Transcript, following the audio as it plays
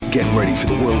Get ready for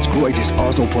the world's greatest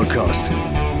Arsenal podcast.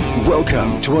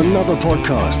 Welcome to another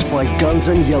podcast by Guns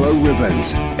and Yellow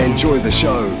Ribbons. Enjoy the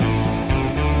show.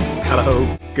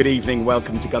 Hello, good evening.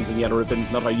 Welcome to Guns and Yellow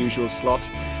Ribbons, not our usual slot.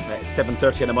 It's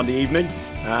 7:30 on a Monday evening,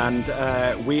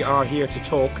 and we are here to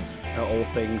talk all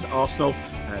things Arsenal,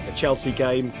 the Chelsea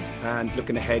game, and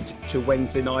looking ahead to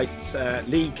Wednesday night's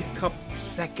League Cup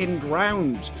second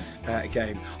round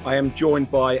game. I am joined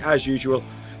by, as usual,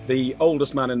 the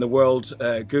oldest man in the world,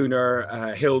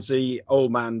 Gunnar, Hilsey,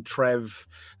 old man Trev,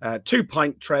 2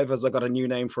 Pint Trev, as I've got a new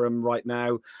name for him right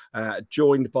now,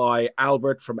 joined by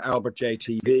Albert from Albert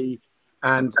JTV,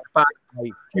 and back by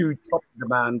huge top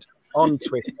demand on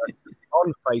Twitter,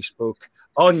 on Facebook,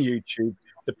 on YouTube,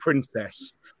 the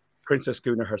Princess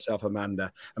Gunnar herself,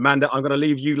 Amanda. Amanda, I'm going to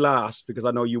leave you last because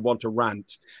I know you want to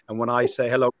rant. And when I say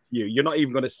hello to you, you're not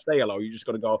even going to say hello. You're just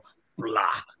going to go, blah.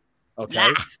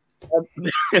 Okay?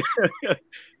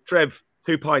 Trev,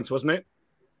 2 pints, wasn't it?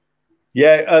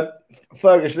 Yeah,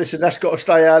 Fergus, listen, that's got to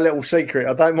stay our little secret.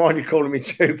 I don't mind you calling me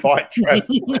 2 Pint, Trev.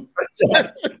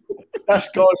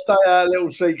 That's got to stay our little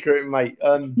secret, mate.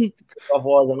 Otherwise,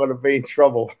 I'm going to be in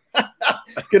trouble.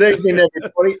 Good evening,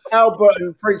 everybody. Albert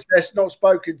and Princess, not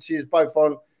spoken to you both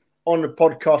on the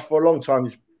podcast for a long time.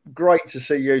 It's great to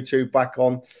see you two back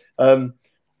on.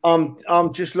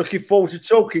 I'm just looking forward to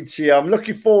talking to you. I'm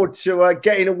looking forward to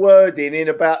getting a word in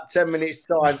about 10 minutes'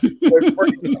 time.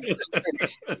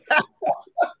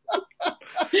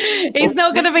 It's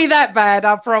not going to be that bad,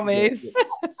 I promise.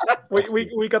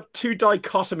 We got 2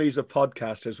 dichotomies of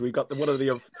podcasters. We got one of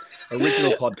the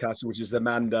original podcasters, which is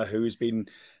Amanda, who's been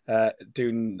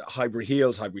doing Highbury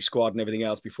Heels, Highbury Squad, and everything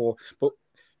else before. But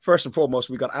first and foremost,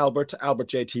 we got Albert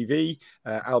JTV.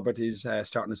 Albert is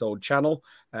starting his own channel.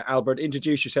 Albert,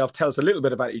 introduce yourself. Tell us a little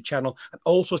bit about your channel, and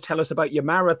also tell us about your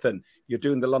marathon. You're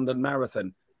doing the London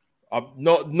Marathon.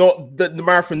 Not the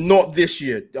marathon, not this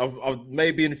year. I've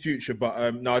maybe in the future,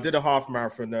 but no, I did a half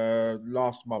marathon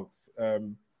last month.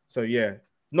 So yeah,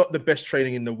 not the best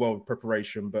training in the world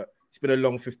preparation, but it's been a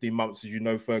long 15 months, as you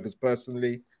know, Fergus,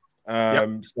 personally.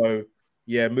 So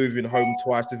yeah, moving home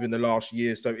twice within the last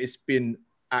year. So it's been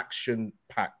action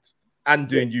packed and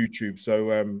doing YouTube. So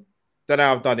don't know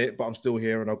how I've done it, but I'm still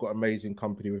here and I've got amazing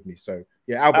company with me. So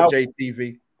yeah, Albert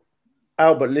JTV.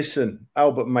 Albert, listen,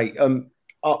 Albert, mate. I'm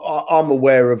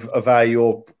aware of how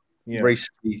your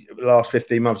recently the last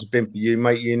 15 months has been for you,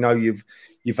 mate. You know you've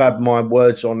had my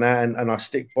words on that, and I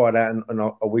stick by that, and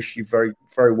I wish you very,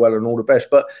 very well and all the best.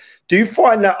 But do you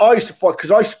find that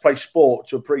because I used to play sport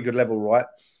to a pretty good level, right?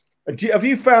 And have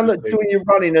you found that doing your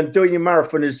running and doing your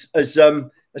marathon has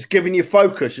given you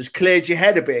focus, has cleared your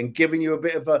head a bit, and given you a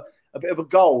bit of a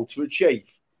goal to achieve?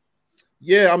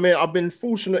 Yeah, I mean, I've been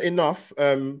fortunate enough,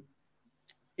 no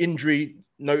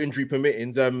injury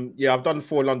permitting. Yeah, I've done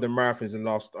 4 London marathons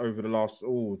over the last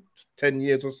 10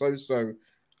 years or so. So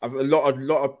I've a lot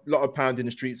of pounding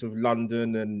the streets of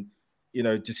London, and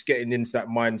just getting into that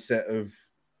mindset of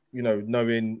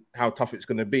knowing how tough it's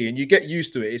going to be, and you get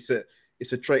used to it.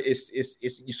 It's a trait. It's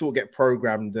you sort of get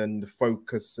programmed, and the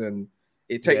focus, and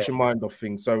it takes your mind off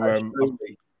things. So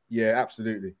absolutely. Yeah,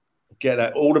 absolutely. Get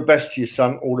that. All the best to your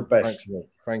son. All the best.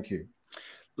 Thank you.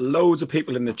 Loads of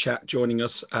people in the chat joining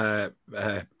us.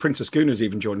 Princess Gunnar's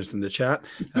even joined us in the chat.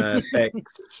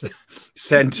 Bex,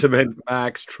 Sentiment,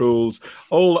 Max, Truls,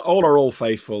 all are old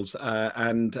faithfuls.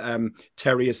 And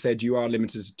Terry has said you are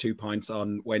limited to 2 pints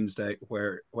on Wednesday,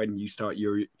 when you start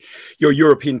your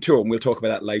European tour, and we'll talk about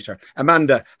that later.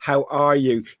 Amanda, how are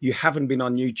you? You haven't been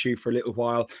on YouTube for a little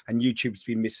while, and YouTube's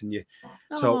been missing you.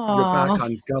 So you're back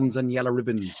on Guns and Yellow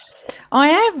Ribbons. I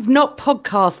have not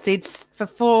podcasted for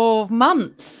 4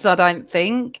 months, I don't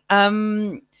think.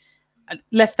 I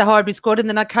left the Highbury Squad, and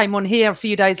then I came on here a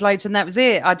few days later, and that was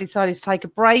it. I decided to take a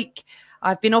break.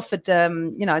 I've been offered,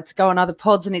 to go on other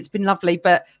pods, and it's been lovely.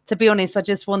 But to be honest, I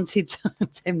just wanted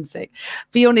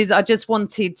I just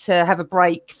wanted to have a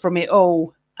break from it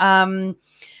all. And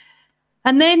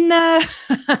then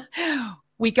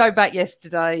we go back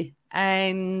yesterday,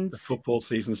 and the football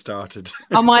season started.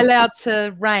 Am I allowed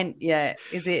to rant yet?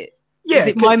 Is it? Yeah, is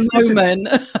it my moment?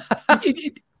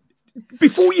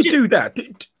 Before you do that,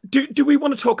 do we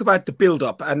want to talk about the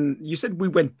build-up? And you said we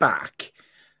went back,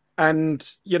 and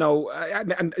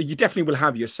and you definitely will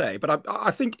have your say. But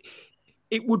I think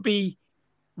it would be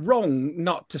wrong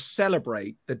not to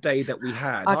celebrate the day that we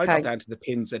had. Okay. I got down to the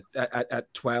pins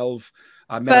at 12.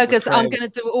 Fergus, I'm going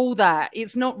to do all that.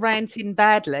 It's not ranting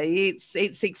badly.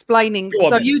 It's explaining. Go on,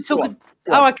 so then. you talk.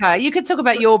 Go on. Okay. You could talk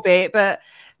about your bit, but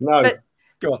no. But,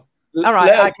 go on. All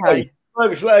right. Okay.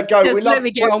 Fergus, let her go. Just let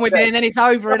me get on with it, and then it's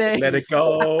over, isn't it? Let it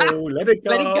go. Let it go.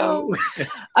 Let it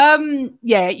go.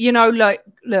 Yeah, you know,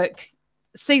 look,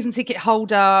 season ticket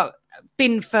holder,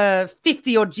 been for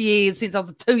 50 odd years since I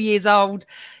was 2 years old.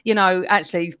 You know,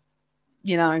 actually,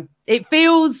 you know, it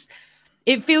feels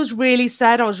really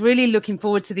sad. I was really looking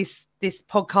forward to this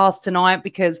podcast tonight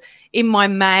because in my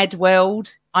mad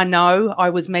world, I know I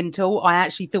was mental. I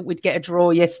actually thought we'd get a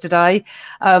draw yesterday.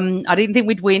 I didn't think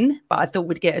we'd win, but I thought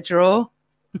we'd get a draw.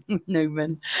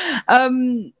 Newman.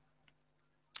 And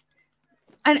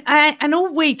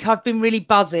all week I've been really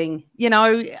buzzing. You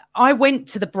know, I went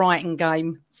to the Brighton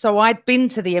game. So I'd been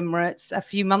to the Emirates a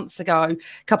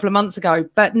couple of months ago,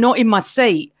 but not in my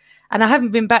seat. And I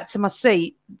haven't been back to my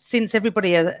seat since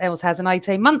everybody else has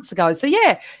 18 months ago. So,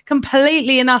 yeah,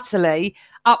 completely and utterly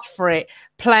up for it.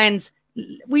 Plans.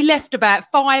 We left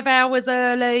about 5 hours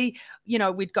early. You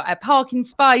know, we'd got our parking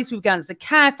space. We were going to the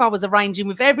cafe. I was arranging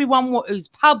with everyone whose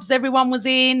pubs everyone was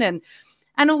in and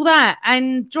all that.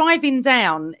 And driving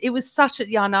down, it was I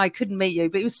know I couldn't meet you,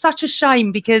 but it was such a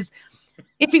shame because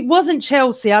if it wasn't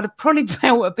Chelsea, I'd have probably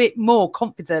felt a bit more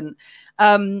confident.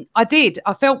 I did.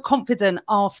 I felt confident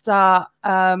after,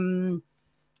 even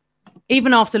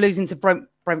after losing to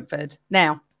Brentford.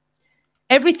 Now,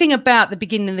 everything about the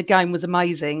beginning of the game was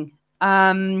amazing.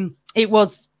 It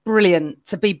was brilliant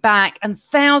to be back and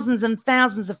thousands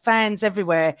of fans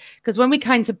everywhere. Because when we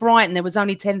came to Brighton, there was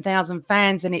only 10,000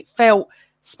 fans and it felt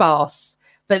sparse.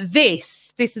 But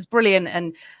this was brilliant.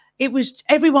 And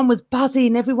everyone was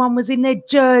buzzing. Everyone was in their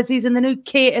jerseys and the new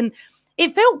kit. And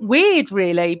it felt weird,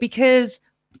 really, because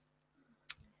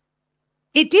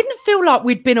it didn't feel like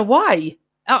we'd been away.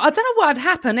 I don't know what had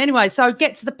happened. Anyway, so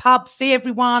get to the pub, see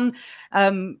everyone.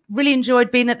 Really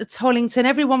enjoyed being at the Tollington.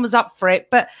 Everyone was up for it,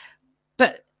 but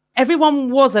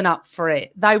everyone wasn't up for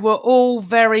it. They were all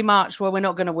very much, well, we're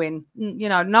not going to win. You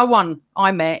know, no one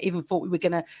I met even thought we were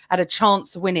going to had a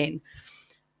chance of winning.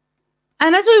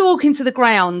 And as we walk into the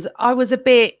ground, I was a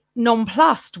bit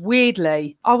nonplussed,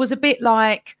 weirdly. I was a bit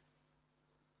like,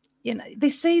 you know,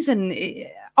 this season,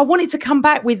 I wanted to come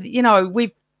back with, you know,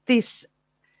 with this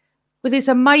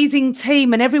amazing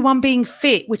team and everyone being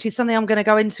fit, which is something I'm going to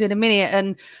go into in a minute.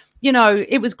 And, you know,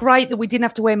 it was great that we didn't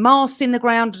have to wear masks in the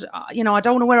ground. You know, I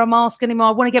don't want to wear a mask anymore.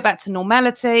 I want to get back to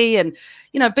normality and,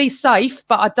 you know, be safe,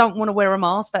 but I don't want to wear a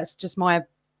mask. That's just my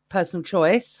personal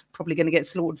choice. Probably going to get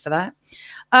slaughtered for that.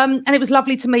 And it was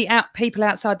lovely to meet people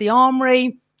outside the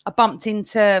Armoury. I bumped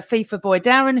into FIFA boy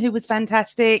Darren, who was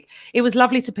fantastic. It was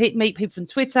lovely to meet people from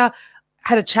Twitter.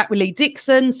 Had a chat with Lee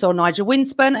Dixon, saw Nigel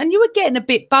Winspan, and you were getting a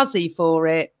bit buzzy for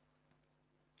it.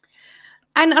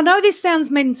 And I know this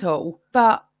sounds mental,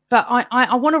 but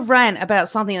I want to rant about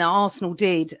something that Arsenal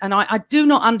did. And I do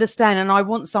not understand, and I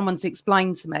want someone to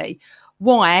explain to me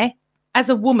why, as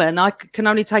a woman, I can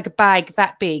only take a bag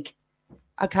that big.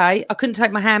 Okay? I couldn't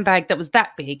take my handbag that was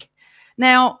that big.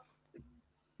 Now,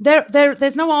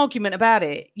 there's no argument about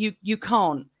it. You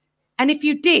can't. And if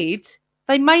you did,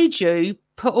 they made you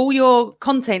put all your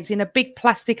contents in a big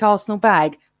plastic Arsenal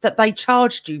bag that they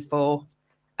charged you for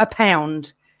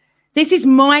 £1. This is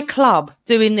my club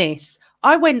doing this.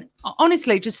 I went,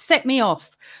 honestly, just set me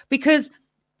off because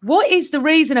what is the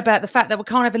reason about the fact that we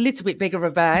can't have a little bit bigger of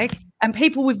a bag? And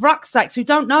people with rucksacks who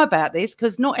don't know about this,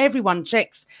 because not everyone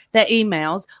checks their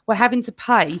emails, were having to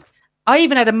pay. I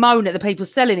even had a moan at the people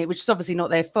selling it, which is obviously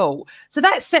not their fault. So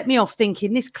that set me off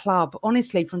thinking this club,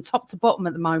 honestly, from top to bottom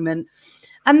at the moment.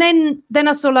 And then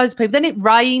I saw loads of people. Then it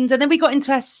rained, and then we got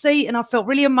into our seat, and I felt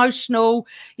really emotional,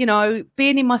 you know,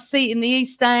 being in my seat in the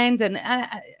East Stand, and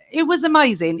it was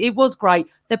amazing. It was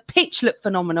great. The pitch looked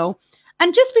phenomenal.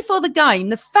 And just before the game,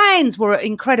 the fans were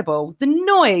incredible. The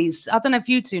noise, I don't know if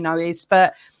you two noticed,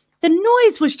 but the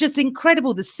noise was just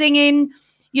incredible. The singing,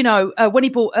 you know, when he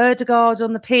brought Ødegaard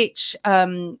on the pitch,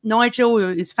 Nigel, who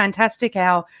is fantastic,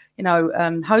 our, you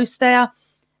know, host there.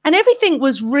 And everything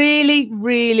was really,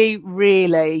 really,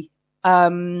 really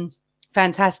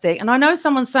fantastic. And I know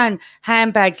someone's saying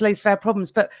handbags, least of our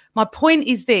problems, but my point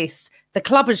is this. The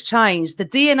club has changed. The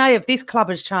DNA of this club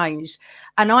has changed.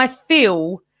 And I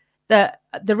feel that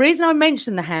the reason I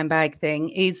mentioned the handbag thing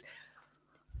is,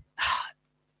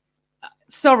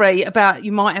 sorry about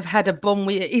you might have had a bomb.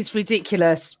 It's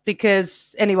ridiculous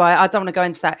because, anyway, I don't want to go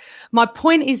into that. My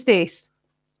point is this.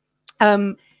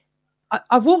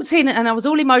 I walked in and I was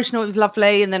all emotional. It was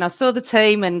lovely. And then I saw the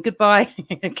team and goodbye.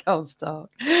 Carl Stark.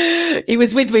 He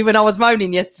was with me when I was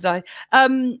moaning yesterday.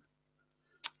 And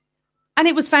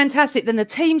it was fantastic. Then the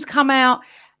teams come out.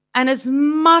 And as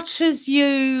much as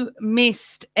you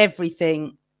missed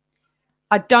everything,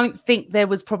 I don't think there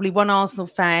was probably one Arsenal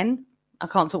fan, I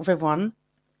can't talk for everyone,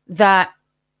 that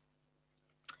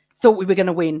thought we were going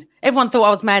to win. Everyone thought I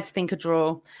was mad to think a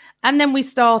draw. And then we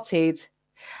started.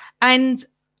 And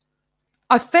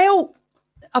I felt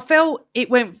it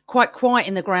went quite quiet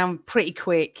in the ground pretty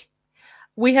quick.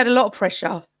 We had a lot of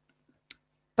pressure.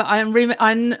 But I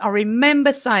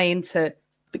remember saying to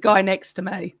the guy next to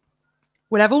me,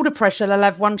 we'll have all the pressure, they'll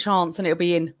have one chance and it'll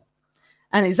be in.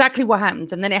 And exactly what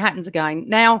happened. And then it happens again.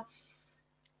 Now,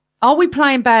 are we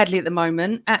playing badly at the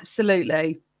moment?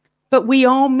 Absolutely. But we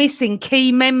are missing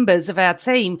key members of our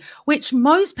team, which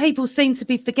most people seem to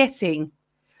be forgetting.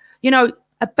 You know,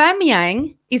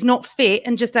 Aubameyang is not fit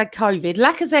and just had COVID.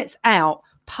 Lacazette's out.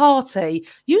 Partey.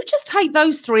 You just take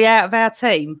those three out of our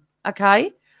team,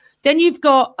 okay? Then you've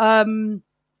got Ben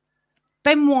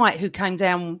White, who came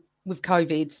down with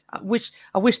COVID.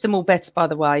 I wish them all better, by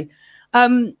the way.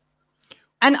 And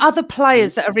other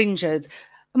players that are injured.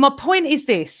 My point is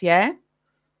this, yeah?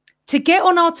 To get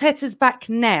on Arteta's back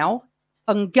now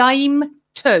on game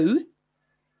 2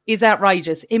 is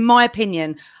outrageous, in my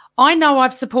opinion. I know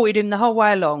I've supported him the whole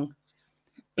way along.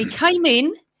 He came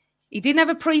in, he didn't have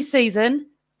a pre-season,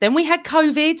 then we had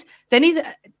COVID, then he's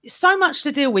so much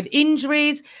to deal with,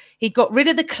 injuries. He got rid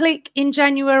of the click in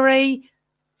January,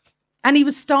 and he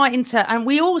was starting to, and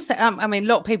we all said, I mean, a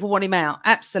lot of people want him out,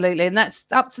 absolutely, and that's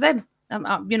up to them.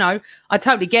 You know, I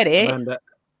totally get it.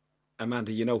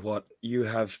 Amanda, you know what? You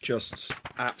have just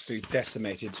absolutely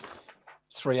decimated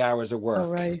 3 hours of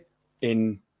work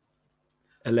in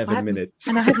 11 minutes.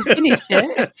 And I haven't finished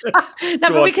it. No,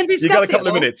 but we can discuss it. You've got a couple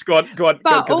of minutes. Go on,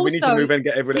 because we need to move and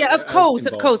get everyone. Yeah, of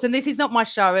course. And this is not my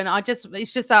show, and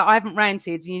it's just that I haven't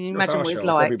ranted. You imagine what it's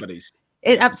like. Everybody's.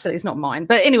 It absolutely is not mine.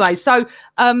 But anyway, so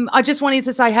I just wanted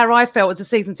to say how I felt as a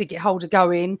season ticket holder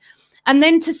going. And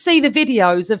then to see the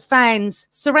videos of fans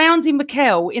surrounding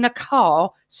Mikel in a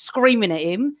car screaming at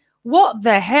him. What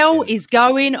the hell is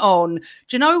going on? Do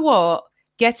you know what?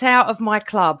 Get out of my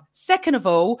club. Second of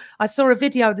all, I saw a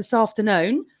video this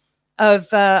afternoon of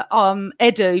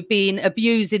Edu being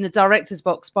abused in the director's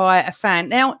box by a fan.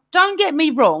 Now, don't get me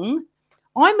wrong.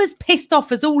 I'm as pissed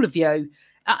off as all of you.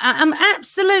 I'm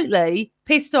absolutely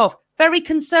pissed off. Very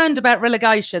concerned about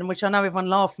relegation, which I know everyone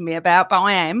laughing at me about, but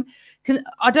I am.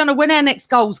 I don't know when our next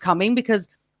goal's coming because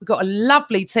we've got a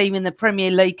lovely team in the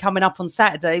Premier League coming up on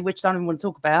Saturday, which I don't even want to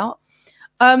talk about.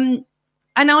 And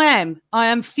I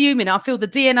am fuming. I feel the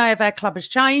DNA of our club has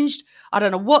changed. I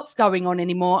don't know what's going on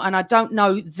anymore, and I don't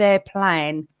know their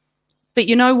plan. But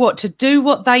you know what? To do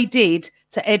what they did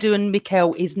to Edu and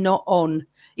Mikel is not on.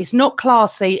 It's not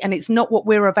classy, and it's not what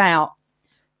we're about.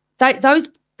 Edu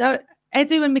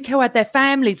and Mikel had their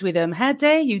families with them. How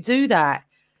dare you do that?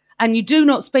 And you do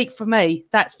not speak for me,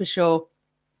 that's for sure.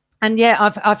 And yeah,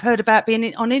 I've heard about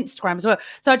being on Instagram as well.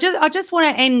 So I just want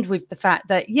to end with the fact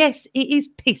that yes, it is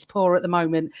piss poor at the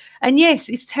moment, and yes,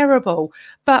 it's terrible.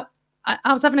 But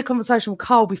I was having a conversation with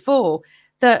Carl before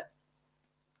that.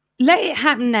 Let it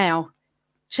happen now.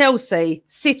 Chelsea,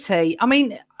 City. I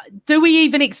mean, do we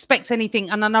even expect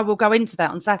anything? And I know we'll go into that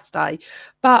on Saturday,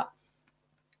 but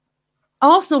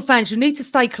Arsenal fans, you need to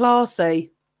stay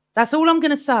classy. That's all I'm going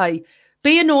to say.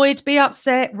 Be annoyed, be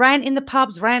upset, rant in the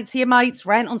pubs, rant to your mates,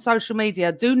 rant on social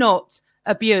media. Do not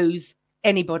abuse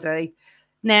anybody.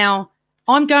 Now,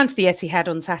 I'm going to the Etihad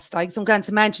on Saturday because I'm going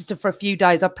to Manchester for a few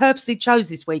days. I purposely chose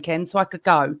this weekend so I could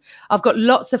go. I've got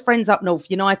lots of friends up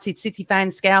north, United, City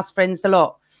fans, Scouse friends, a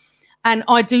lot. And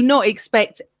I do not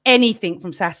expect anything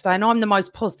from Saturday, and I'm the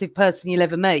most positive person you'll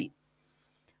ever meet.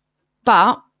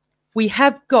 But we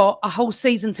have got a whole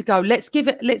season to go. Let's give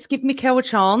Mikel a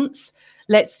chance.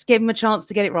 Let's give him a chance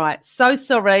to get it right. So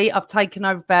sorry, I've taken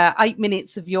over about 8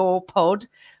 minutes of your pod,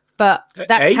 but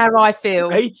that's how I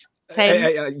feel. 8?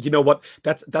 You know what?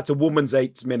 That's a woman's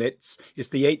 8 minutes. It's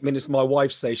the 8 minutes my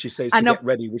wife says. She says to get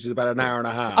ready, which is about an hour and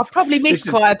a half. I've probably missed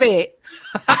quite a bit.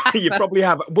 You probably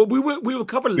have. But we will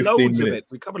cover loads of it.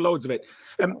 We covered loads of it.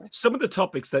 Some of the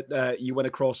topics that you went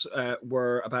across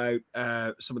were about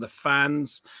some of the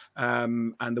fans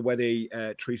and the way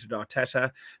they treated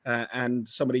Arteta. And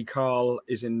somebody, Carl,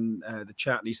 is in the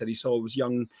chat, and he said he saw it was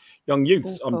young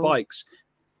youths on bikes,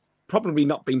 probably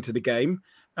not been to the game.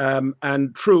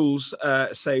 And Truls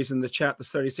says in the chat,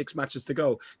 there's 36 matches to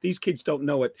go. These kids don't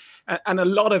know it. And a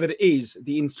lot of it is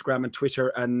the Instagram and Twitter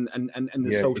and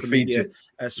the social media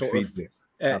Absolutely.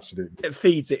 It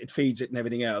feeds it and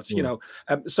everything else, you know.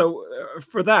 So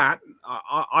for that,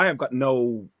 I have got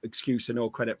no excuse and no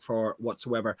credit for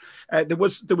whatsoever. There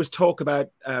was talk about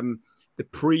the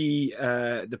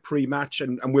pre-match,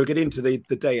 and we'll get into the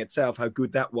day itself, how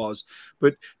good that was.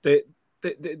 But the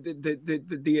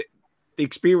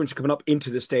experience coming up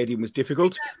into the stadium was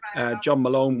difficult. John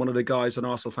Malone, one of the guys on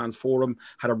Arsenal Fans Forum,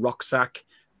 had a rucksack.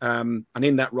 And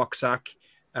in that rucksack,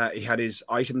 He had his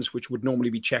items, which would normally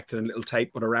be checked and a little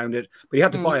tape put around it. But he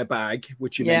had to buy a bag,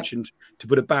 which you mentioned, to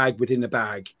put a bag within a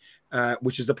bag,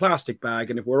 which is the plastic bag.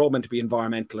 And if we're all meant to be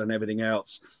environmental and everything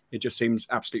else, it just seems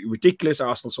absolutely ridiculous.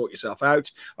 Arsenal, sort yourself out.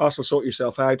 Arsenal, sort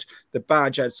yourself out. The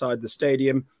badge outside the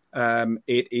stadium,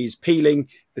 it is peeling.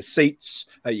 The seats,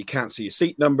 you can't see your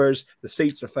seat numbers. The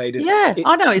seats are faded. Yeah,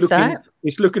 I noticed that.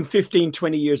 It's looking 15,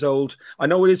 20 years old. I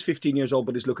know it is 15 years old,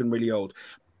 but it's looking really old.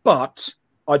 But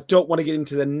I don't want to get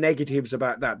into the negatives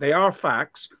about that. They are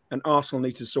facts, and Arsenal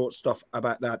need to sort stuff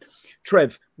about that.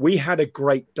 Trev, we had a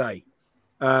great day.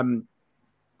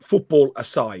 Football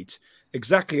aside,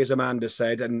 exactly as Amanda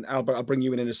said, and Albert, I'll bring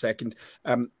you in a second.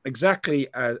 Exactly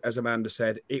as Amanda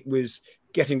said, it was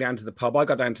getting down to the pub. I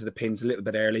got down to the Pins a little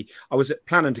bit early. I was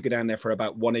planning to go down there for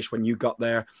about 1-ish when you got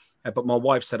there. But my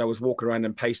wife said I was walking around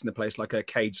and pacing the place like a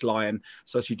caged lion.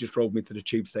 So she just drove me to the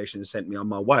tube station and sent me on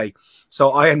my way.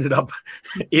 So I ended up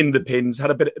in the Pins, had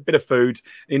a bit of food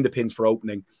in the Pins for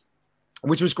opening,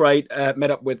 which was great. Met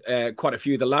up with quite a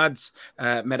few of the lads,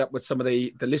 met up with some of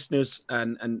the listeners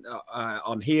and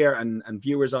on here and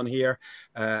viewers on here,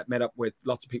 met up with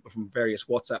lots of people from various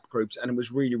WhatsApp groups, and it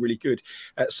was really, really good.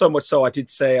 So much so I did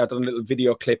say I done a little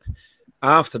video clip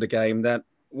after the game that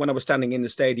when I was standing in the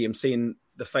stadium, seeing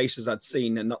the faces I'd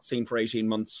seen and not seen for 18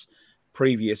 months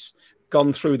previous,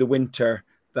 gone through the winter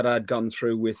that I'd gone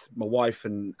through with my wife,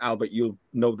 and Albert, you'll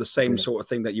know the same sort of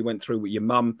thing that you went through with your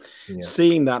mum. Yeah.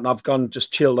 Seeing that, and I've gone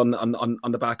just chilled on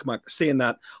the back of my, seeing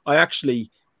that, I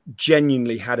actually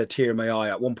genuinely had a tear in my eye.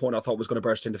 At one point, I thought I was going to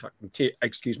burst into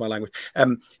excuse my language,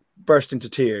 burst into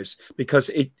tears, because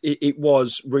it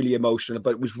was really emotional,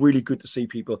 but it was really good to see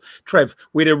people. Trev,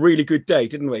 we had a really good day,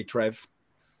 didn't we, Trev?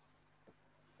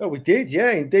 Oh, we did,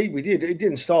 yeah, indeed we did. It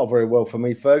didn't start very well for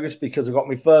me, Fergus, because I got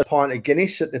my first pint of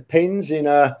Guinness at the Pins in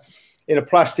a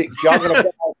plastic jug, and I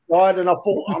got outside, and I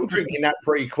thought I'm drinking that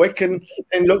pretty quick, and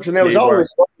then looked, and there was always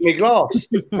my glass.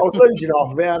 I was losing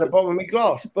half of it out of the bottom of my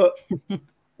glass, but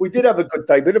we did have a good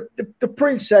day. But the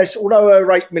princess, although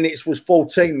her 8 minutes was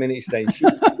 14 minutes, then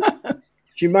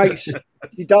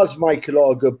she does make a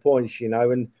lot of good points, you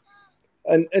know, and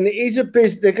it is a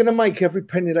business. They're going to make every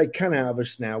penny they can out of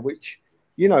us now, which.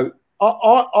 You know,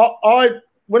 I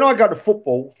when I go to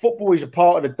football is a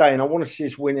part of the day, and I want to see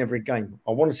us win every game.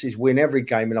 I want to see us win every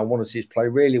game, and I want to see us play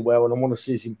really well, and I want to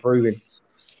see us improving.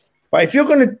 But if you're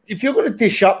gonna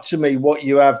dish up to me what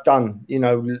you have done, you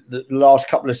know, the last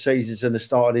couple of seasons and the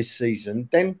start of this season,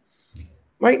 then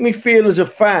make me feel as a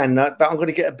fan that I'm going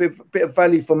to get a bit of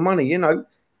value for money. You know,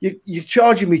 you're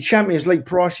charging me Champions League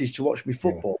prices to watch me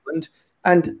football, and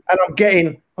I'm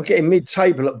getting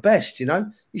mid-table at best. You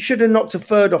know, you should have knocked a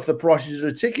third off the prices of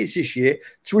the tickets this year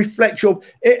to reflect your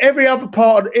every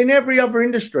other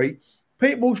industry.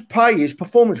 People's pay is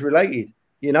performance related.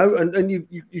 You know, and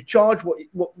you charge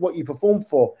what you perform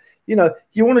for. You know,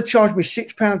 you want to charge me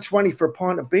 £6.20 for a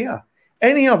pint of beer.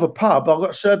 Any other pub, I've got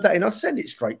to serve that in, I'd send it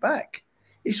straight back.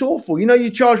 It's awful. You know, you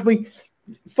charge me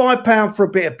 £5 for a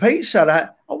bit of pizza,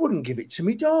 that I wouldn't give it to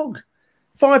me dog.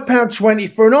 £5.20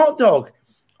 for an hot dog.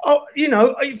 Oh, you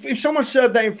know, if someone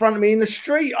served that in front of me in the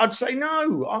street, I'd say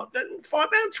no.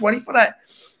 £5.20 for that.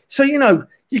 So, you know,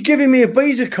 you're giving me a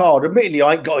Visa card. Admittedly,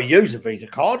 I ain't got to use a Visa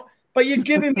card, but you're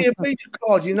giving me a Visa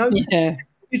card, you know. Yeah.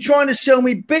 You're trying to sell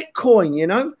me Bitcoin, you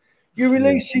know. You're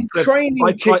releasing training.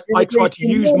 I tried to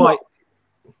use my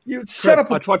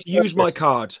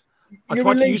card. I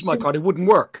tried to use my card. It wouldn't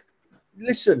work.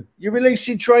 Listen, you're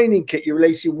releasing training kit, you're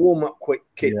releasing warm-up quick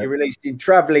kit, you're releasing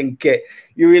travelling kit,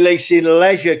 you're releasing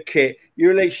leisure kit,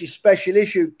 you're releasing special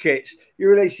issue kits,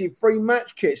 you're releasing free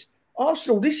match kits.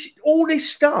 Arsenal, all this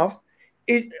stuff,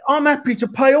 I'm happy to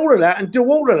pay all of that and do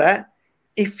all of that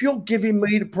if you're giving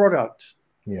me the product.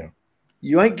 Yeah.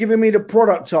 You ain't giving me the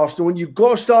product, Arsenal, and you've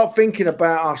got to start thinking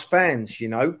about us fans, you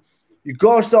know. You've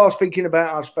got to start thinking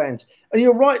about us fans. And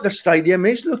you're right, the stadium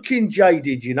is looking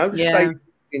jaded, you know. The stadium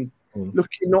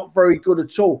looking not very good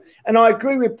at all. And I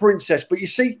agree with Princess, but you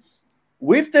see,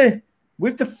 with the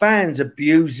fans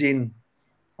abusing,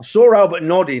 I saw Albert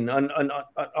nodding, and I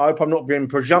hope I'm not being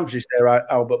presumptuous there,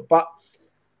 Albert, but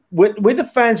with the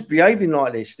fans behaving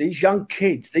like this, these young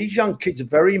kids are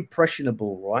very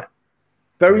impressionable, right?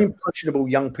 Very impressionable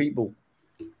young people.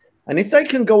 And if they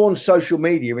can go on social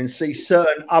media and see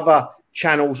certain other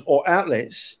channels or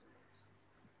outlets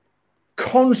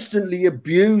constantly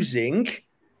abusing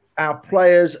our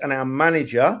players and our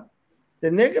manager,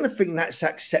 then they're going to think that's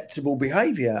acceptable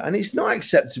behaviour. And it's not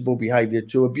acceptable behaviour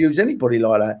to abuse anybody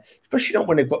like that, especially not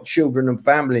when they've got children and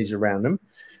families around them.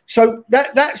 So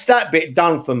that's that bit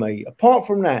done for me. Apart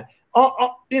from that,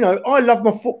 I love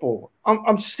my football.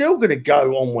 I'm still going to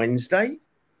go on Wednesday.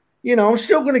 You know, I'm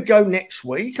still going to go next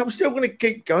week. I'm still going to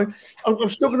keep going. I'm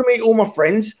still going to meet all my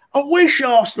friends. I wish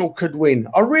Arsenal could win.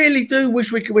 I really do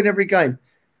wish we could win every game,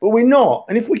 but we're not.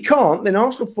 And if we can't, then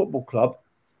Arsenal Football Club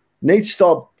needs to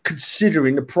start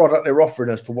considering the product they're offering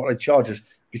us for what they charge us,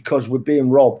 because we're being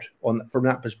robbed from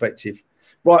that perspective.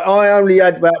 Right, I only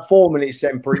had about 4 minutes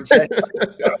then, Princess.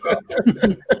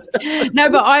 No,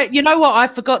 but you know what? I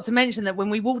forgot to mention that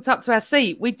when we walked up to our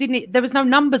seat, there was no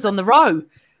numbers on the row.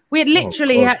 We had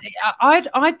literally I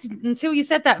didn't, until you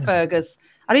said that, Fergus,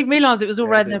 I didn't realise it was all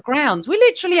around the grounds. We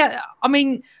literally had, I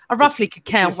mean, I roughly could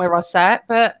count where I sat,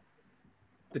 but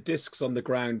the discs on the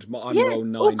ground, I'm row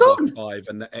 9.5,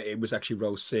 and it was actually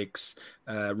row 6.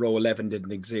 Row 11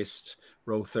 didn't exist.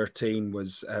 Row 13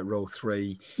 was row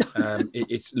 3.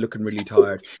 It's looking really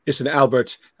tired. Listen,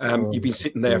 Albert, you've been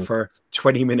sitting there for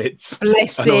 20 minutes.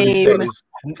 Bless him.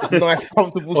 Nice,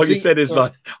 comfortable all you said is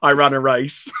like, I ran a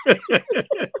race.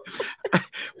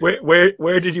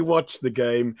 Where did you watch the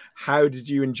game? How did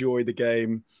you enjoy the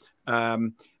game?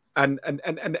 And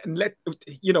let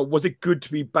was it good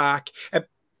to be back?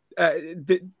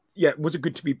 Was it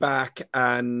good to be back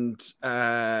and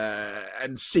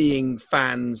seeing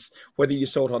fans, whether you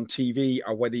saw it on TV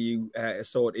or whether you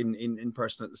saw it in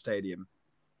person at the stadium?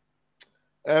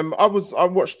 I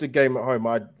watched the game at home.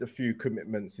 I had a few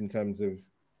commitments in terms of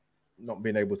not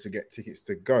being able to get tickets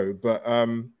to go, but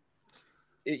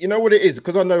you know what it is,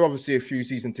 because I know obviously a few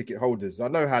season ticket holders. I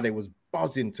know how they was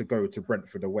buzzing to go to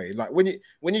Brentford away. Like when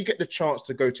you get the chance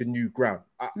to go to new ground,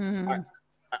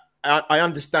 I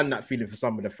understand that feeling for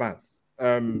some of the fans,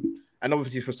 and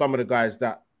obviously for some of the guys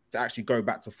that to actually go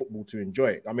back to football to enjoy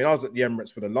it. I mean, I was at the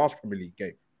Emirates for the last Premier League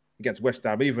game against West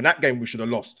Ham. Even that game we should have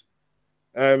lost.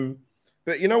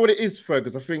 But you know what it is,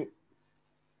 Fergus?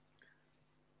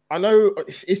 I know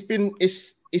it's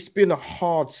been a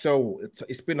hard sell.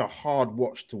 It's been a hard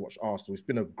watch to watch Arsenal. It's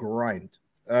been a grind.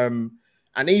 And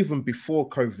even before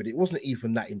COVID, it wasn't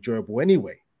even that enjoyable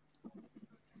anyway.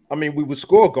 I mean, we would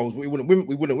score goals, but we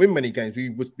wouldn't win many games. We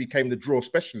became the draw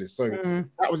specialist. So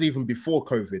that was even before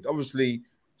COVID. Obviously,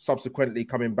 subsequently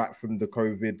coming back from the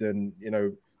COVID and,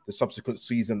 the subsequent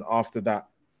season after that.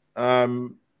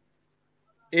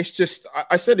 It's just,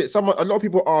 I said it, a lot of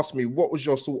people asked me, what was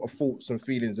your sort of thoughts and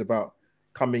feelings about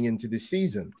coming into this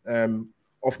season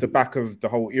off the back of the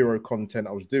whole Euro content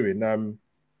I was doing. And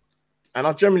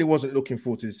I generally wasn't looking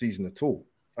forward to the season at all.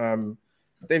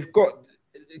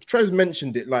 Trez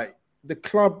mentioned it, like the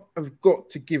club have got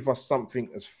to give us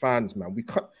something as fans, man.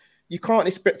 You can't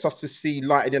expect us to see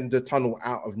light at the end of the tunnel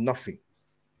out of nothing.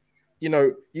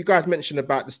 You guys mentioned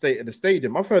about the state of the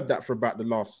stadium. I've heard that for about the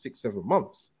last 6-7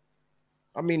 months.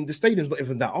 I mean, the stadium's not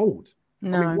even that old.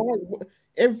 No. I mean,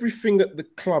 everything at the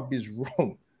club is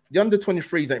wrong. The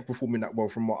under-23s ain't performing that well,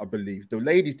 from what I believe. The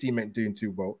ladies team ain't doing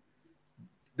too well.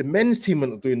 The men's team are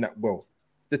not doing that well.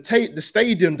 The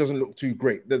stadium doesn't look too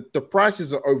great. The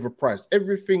prices are overpriced.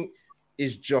 Everything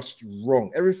is just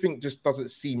wrong. Everything just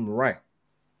doesn't seem right.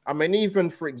 I mean, even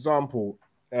for example,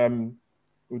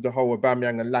 with the whole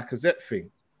Aubameyang and Lacazette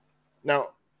thing. Now,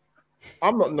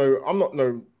 I'm not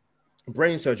no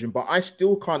brain surgeon, but I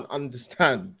still can't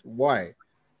understand why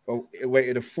it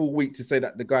waited a full week to say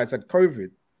that the guys had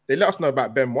COVID. They let us know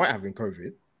about Ben White having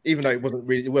COVID, even though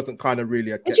it wasn't kind of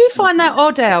really a... Did you find that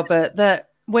odd, Albert, that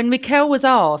when Mikel was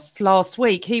asked last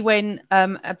week, he went,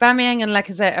 Aubameyang and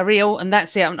Lacazette are real, and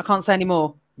that's it, I can't say any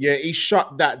more. Yeah, he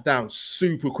shut that down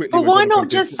super quickly. But why not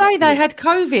just say they had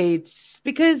COVID?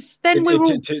 Because then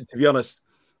to be honest,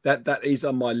 that is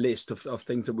on my list of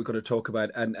things that we're going to talk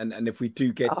about, and if we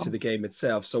do get to the game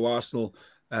itself. So Arsenal,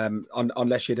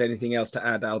 unless you had anything else to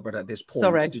add, Albert, at this point.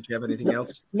 Sorry. Did you have anything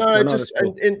else? No, just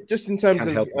in terms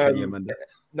of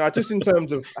just in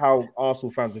terms of how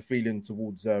Arsenal fans are feeling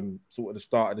towards sort of the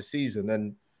start of the season.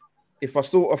 And if I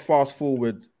sort of fast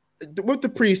forward with the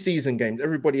pre-season games,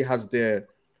 everybody has their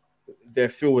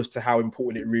feel as to how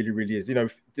important it really, really is.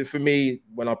 For me,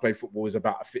 when I play football, it's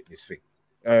about a fitness thing.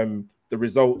 The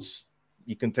results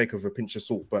you can take with a pinch of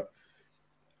salt, but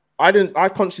I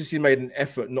consciously made an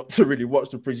effort not to really watch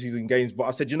the preseason games. But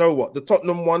I said, you know what, the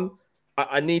Tottenham one,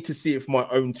 I need to see it for my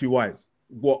own two eyes.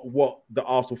 What the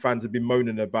Arsenal fans have been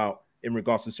moaning about in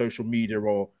regards to social media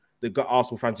or the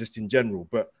Arsenal fans just in general.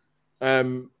 But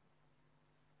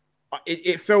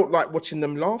it felt like watching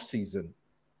them last season.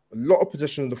 A lot of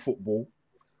possession of the football,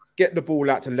 get the ball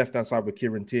out to the left-hand side with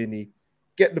Kieran Tierney,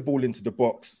 get the ball into the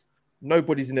box.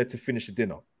 Nobody's in there to finish the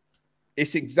dinner.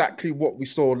 It's exactly what we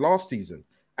saw last season.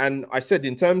 And I said,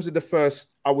 in terms of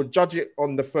I would judge it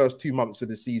on the first 2 months of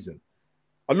the season.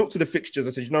 I looked at the fixtures.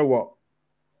 I said, you know what?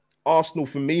 Arsenal,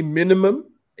 for me,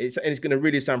 minimum, it's going to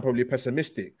really sound probably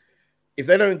pessimistic. if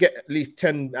they don't get at least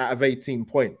 10 out of 18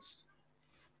 points,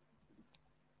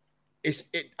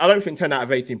 I don't think 10 out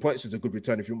of 18 points is a good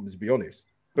return if you want me to be honest.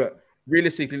 But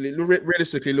realistically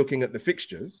looking at the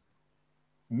fixtures,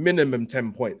 minimum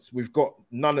 10 points. We've got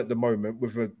none at the moment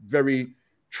with a very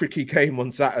tricky game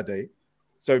on Saturday.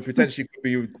 So potentially could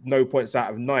be no points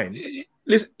out of 9.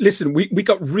 Listen, we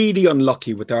got really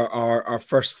unlucky with our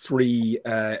first three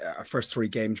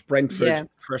games. Brentford,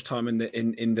 first time in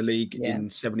the league in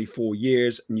 74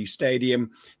 years. New stadium.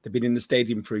 They've been in the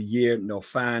stadium for a year. No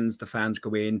fans. The fans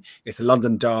go in. It's a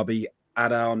London derby.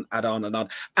 Add on and on.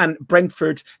 And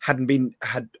Brentford had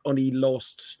only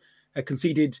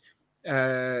conceded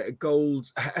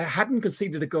goals. Hadn't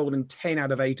conceded a goal in 10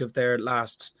 out of 8 of their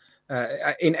last.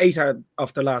 In 8 out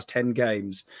of the last 10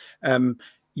 games.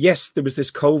 Yes, there was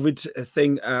this COVID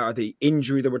thing, or the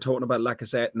injury that we're talking about,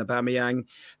 Lacazette and Aubameyang.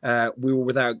 We were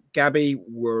without Gabby,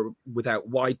 we're without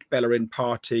White, Bellerin,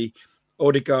 Partey,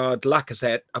 Odegaard,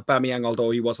 Lacazette, Aubameyang,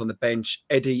 although he was on the bench,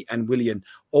 Eddie and Willian,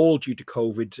 all due to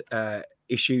COVID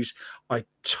issues. I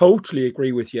totally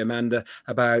agree with you, Amanda,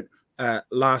 about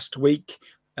last week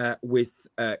with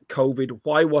COVID.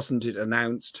 Why wasn't it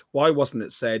announced? Why wasn't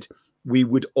it said? We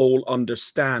would all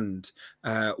understand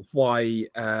why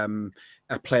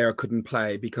a player couldn't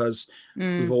play, because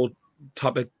we've all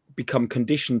become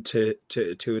conditioned to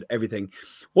everything.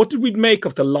 What did we make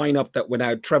of the lineup that went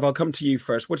out? Trev, I'll come to you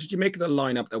first. What did you make of the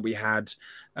lineup that we had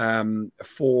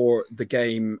for the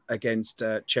game against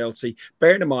Chelsea?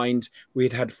 Bearing in mind, we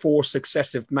had 4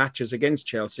 successive matches against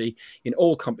Chelsea in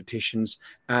all competitions,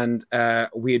 and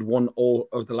we had won all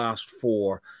of the last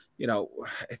 4. You know,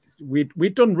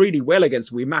 we'd done really well against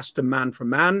them. We matched them man for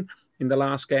man in the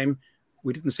last game.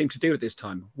 We didn't seem to do it this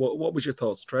time. What was your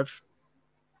thoughts, Trev?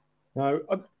 No,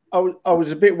 I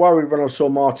was a bit worried when I saw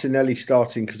Martinelli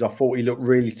starting, because I thought he looked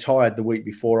really tired the week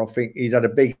before. I think he'd had a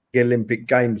big Olympic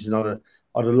Games, and I'd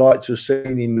have liked to have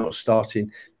seen him not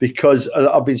starting, because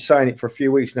I've been saying it for a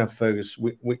few weeks now, Fergus.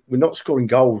 We're not scoring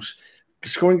goals.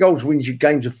 Scoring goals wins you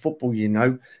games of football, you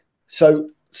know. So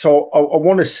I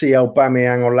want to see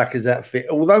Aubameyang or Lacazette fit.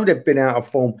 Although they've been out of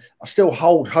form, I still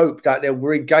hold hope that they'll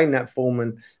regain that form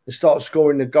and start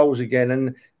scoring the goals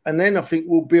again. And then I think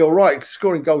we'll be all right.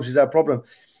 Scoring goals is our problem.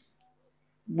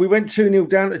 We went 2-0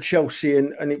 down to Chelsea,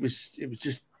 and it was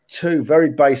just 2 very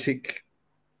basic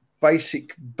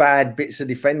bad bits of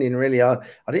defending, really. I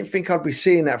didn't think I'd be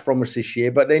seeing that from us this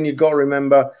year. But then you've got to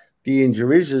remember the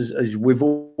injuries, as we've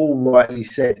all rightly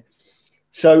said.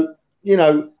 So, you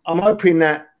know, I'm hoping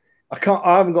that I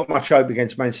haven't got much hope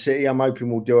against Man City. I'm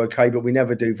hoping we'll do okay, but we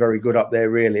never do very good up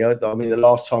there, really. I mean, the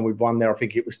last time we won there, I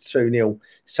think it was 2-0.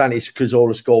 Sanis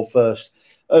Cazorla scored first.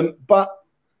 But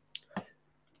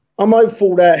I'm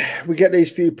hopeful that we get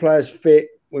these few players fit.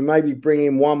 We maybe bring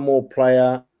in one more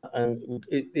player, and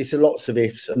it's lots of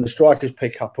ifs, and the strikers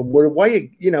pick up, and we're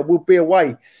away. You know, we'll be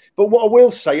away. But what I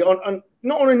will say,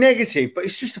 not on a negative, but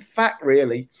it's just a fact,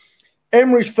 really.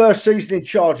 Emery's first season in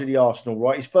charge of the Arsenal,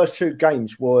 right? His first 2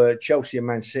 games were Chelsea and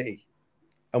Man City.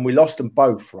 And we lost them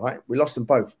both, right? We lost them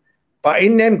both. But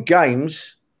in them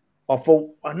games, I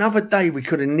thought another day we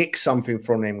could have nicked something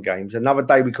from them games. Another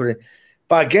day we could have.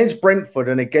 But against Brentford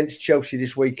and against Chelsea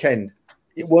this weekend,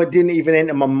 it didn't even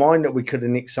enter my mind that we could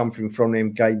have nicked something from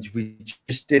them games. We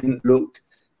just didn't look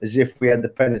as if we had the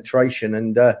penetration.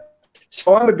 And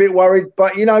so I'm a bit worried.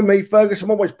 But you know me, Fergus,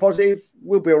 I'm always positive.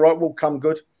 We'll be all right. We'll come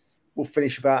good. We'll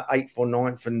finish about 8th or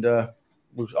 9th, and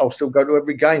I'll still go to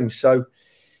every game. So,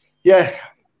 yeah,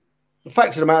 the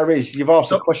fact of the matter is, you've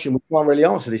asked a question we can't really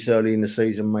answer this early in the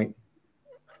season, mate.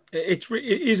 It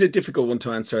is a difficult one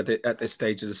to answer at this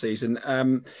stage of the season.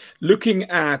 Looking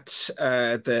at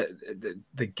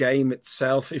the game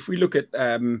itself, if we look at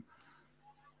Albert,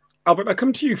 I'll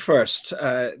come to you first.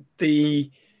 And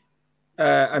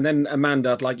then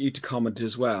Amanda, I'd like you to comment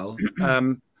as well.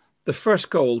 The first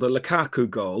goal, the Lukaku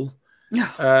goal.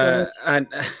 And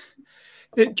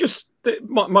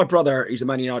my brother, he's a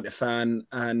Man United fan,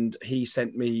 and he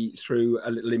sent me through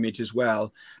a little image as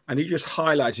well, and he just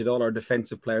highlighted all our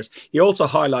defensive players. He also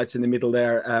highlights in the middle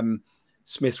there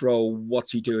Smith Rowe.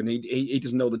 What's he doing? He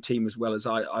doesn't know the team as well as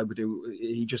I would do.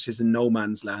 He just is in no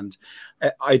man's land.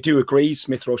 I do agree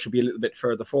Smith Rowe should be a little bit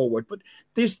further forward, but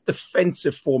this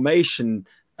defensive formation,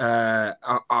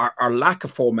 our lack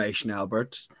of formation,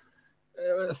 Albert,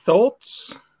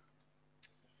 thoughts?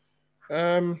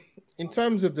 In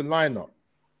terms of the lineup,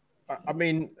 I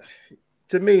mean,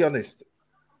 to be honest,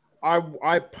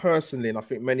 I personally, and I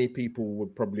think many people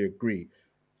would probably agree,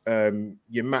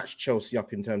 you match Chelsea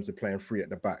up in terms of playing 3 at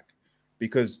the back,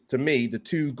 because to me, the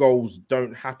 2 goals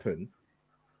don't happen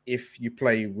if you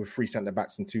play with 3 centre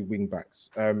backs and 2 wing backs.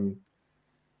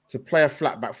 to play a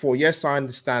flat back four. Yes, I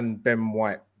understand Ben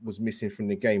White was missing from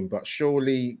the game, but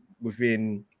surely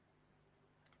within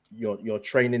your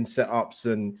training setups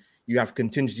and you have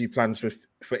contingency plans for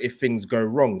if things go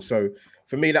wrong. So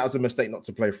for me, that was a mistake not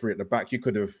to play three at the back. You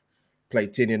could have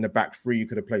played Tierney in the back three. You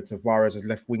could have played Tavares as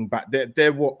left wing back.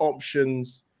 There were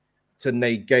options to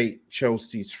negate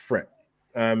Chelsea's threat.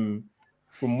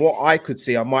 From what I could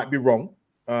see, I might be wrong.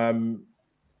 The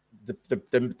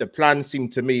plan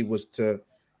seemed to me was to,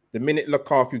 the minute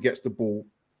Lukaku gets the ball,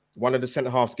 one of the centre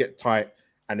halves get tight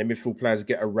and the midfield players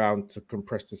get around to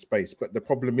compress the space. But the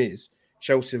problem is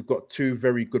Chelsea have got two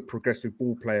very good progressive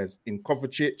ball players in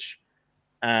Kovacic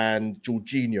and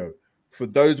Jorginho. For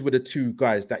those were the two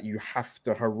guys that you have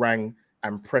to harangue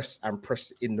and press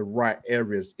in the right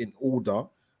areas in order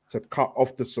to cut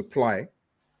off the supply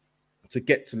to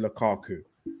get to Lukaku.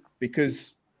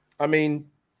 Because, I mean,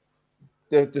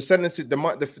 the sentences,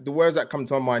 the words that come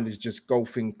to my mind is just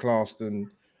golfing classed.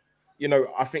 And, you know,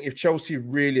 I think if Chelsea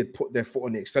really had put their foot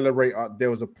on the accelerator,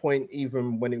 there was a point,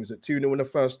 even when it was at 2-0 in the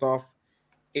first half,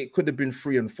 it could have been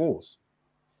 3 and 4s.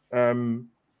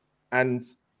 And,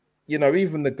 you know,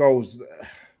 even the goals,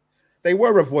 they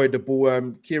were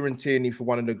avoidable. Kieran Tierney for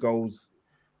one of the goals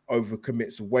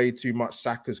overcommits way too much.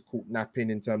 Saka's caught napping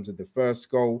in terms of the first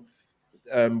goal.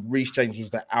 Reece James was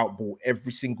the outball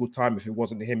every single time. If it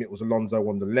wasn't him, it was Alonso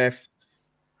on the left.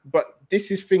 But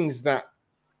this is things that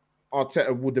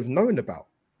Arteta would have known about.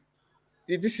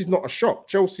 This is not a shock.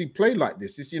 Chelsea play like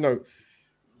this. It's, you know,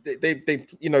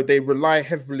 they rely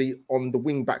heavily on the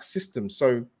wing back system.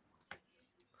 So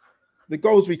the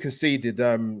goals we conceded,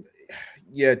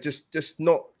 just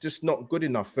not good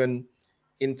enough. And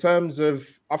in terms of,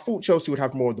 I thought Chelsea would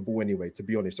have more of the ball anyway, to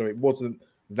be honest. So it wasn't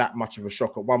that much of a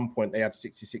shock. At one point, they had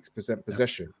 66%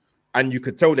 possession, and you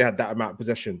could tell they had that amount of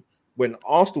possession. When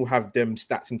Arsenal have them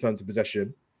stats in terms of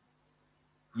possession,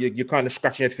 you're kind of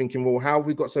scratching your head thinking, well, how have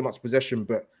we got so much possession,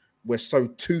 but we're so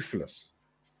toothless?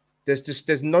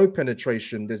 There's no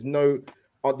penetration. There's no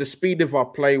the speed of our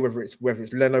play, whether it's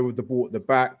Leno with the ball at the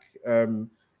back. None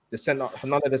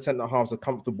of the centre halves are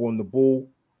comfortable on the ball.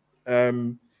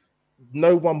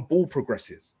 No one ball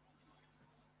progresses.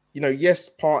 You know, yes,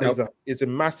 Partey is a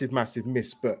massive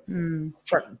miss, but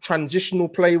transitional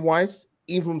play wise,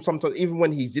 even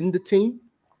when he's in the team,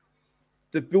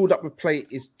 the build up of play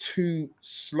is too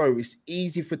slow. It's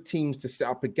easy for teams to set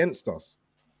up against us.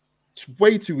 It's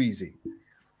way too easy.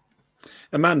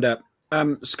 Amanda,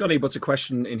 Scotty puts a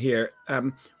question in here.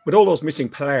 With all those missing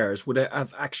players, would it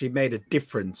have actually made a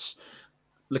difference?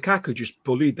 Lukaku just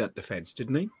bullied that defence,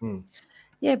 didn't he?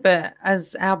 Yeah, but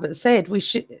as Albert said,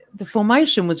 the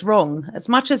formation was wrong. As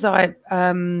much as I'm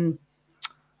an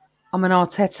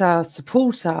Arteta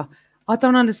supporter, I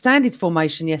don't understand his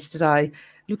formation yesterday.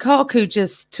 Lukaku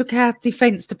just took our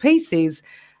defence to pieces.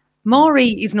 Mari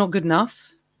is not good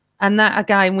enough, and that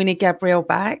again, we need Gabriel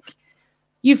back.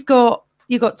 You've got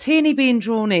Tierney being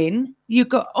drawn in.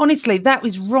 Honestly, that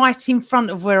was right in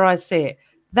front of where I sit.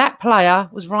 That player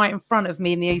was right in front of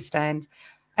me in the East End,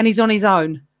 and he's on his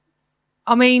own.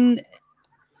 I mean,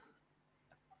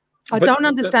 I don't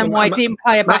understand why he didn't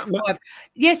play a back five.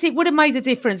 Yes, it would have made a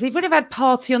difference. He would have had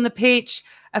Partey on the pitch,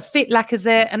 a fit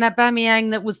Lacazette, and Aubameyang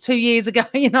that was 2 years ago.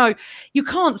 You know, you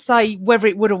can't say whether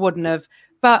it would or wouldn't have.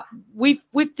 But we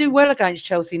do well against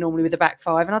Chelsea normally with the back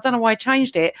five, and I don't know why he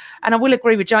changed it. And I will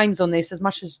agree with James on this, as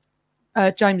much as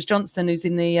James Johnston, who's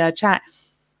in the chat,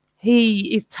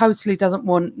 he totally doesn't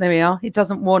want. There we are. He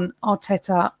doesn't want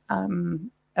Arteta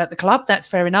at the club. That's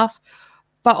fair enough.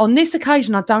 But on this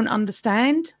occasion, I don't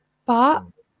understand. But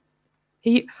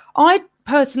I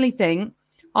personally think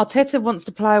Arteta wants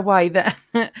to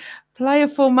play a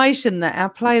formation that our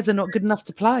players are not good enough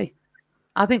to play.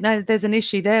 I think there's an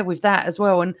issue there with that as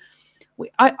well. And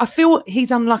I feel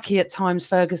he's unlucky at times,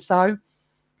 Fergus, though.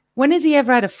 When has he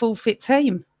ever had a full fit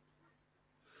team?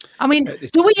 I mean,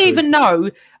 do we even know?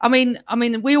 I mean,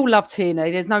 we all love Tierney.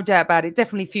 There's no doubt about it.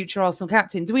 Definitely future Arsenal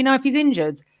captain. Do we know if he's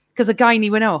injured? Because again, he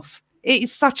went off. It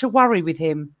is such a worry with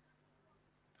him.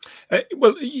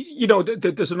 Well, you know,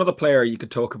 there's another player you could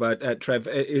talk about, Trev,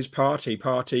 is Partey.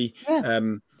 Partey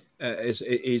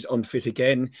is unfit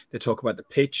again. They talk about the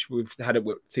pitch. We've had it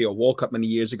with Theo Walcott many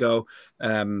years ago,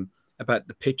 about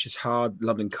the pitch is hard.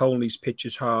 London Colney's pitch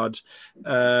is hard.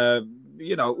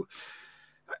 You know,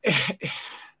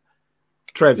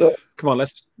 Trev, come on,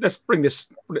 let's bring this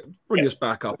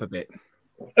back up a bit.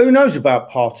 Who knows about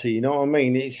Partey? You know what I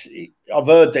mean? I've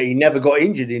heard that he never got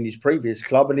injured in his previous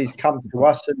club, and he's come to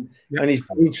us and he's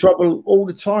been in trouble all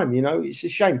the time. You know, it's a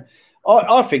shame.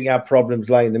 I think our problems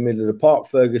lay in the middle of the park.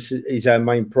 Fergus is our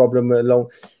main problem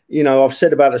along. You know, I've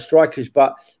said about the strikers,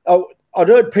 but I'd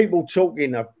heard people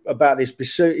talking about this.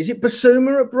 Is it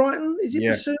Basuma at Brighton? Is it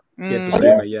Basuma? Yeah,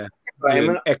 Basuma, yeah.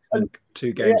 And Excellent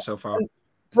 2 games so far.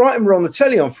 Brighton were on the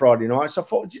telly on Friday night, so I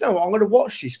thought, you know what, I'm going to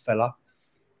watch this fella.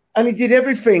 And he did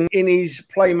everything in his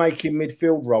playmaking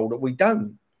midfield role that we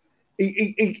don't.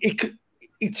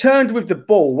 He turned with the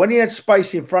ball. When he had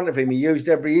space in front of him, he used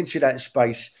every inch of that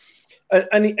space.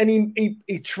 And he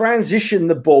transitioned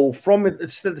the ball from the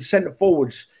centre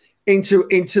forwards into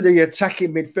the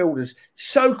attacking midfielders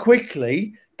so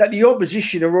quickly that the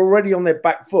opposition are already on their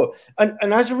back foot.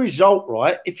 And as a result,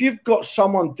 right, if you've got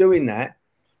someone doing that,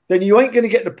 then you ain't going to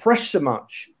get the press so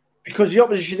much, because the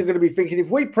opposition are going to be thinking, if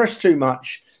we press too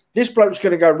much, this bloke's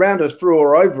going to go round us, through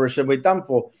or over us, and we're done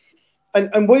for.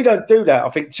 And we don't do that. I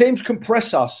think teams can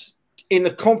press us in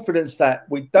the confidence that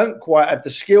we don't quite have the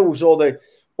skills or the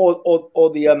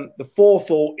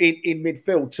forethought in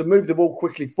midfield to move the ball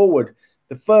quickly forward.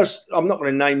 The first, I'm not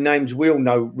going to name names, we all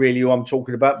know really who I'm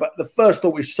talking about, but the first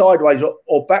thought is sideways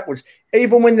or backwards.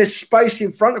 Even when there's space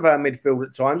in front of our midfield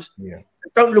at times,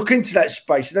 don't look into that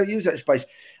space, don't use that space.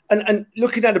 And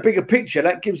looking at the bigger picture,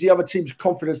 that gives the other teams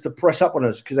confidence to press up on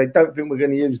us because they don't think we're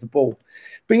going to use the ball.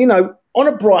 But, you know, on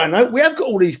a brighter note, we have got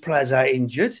all these players out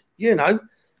injured, you know.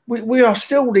 We are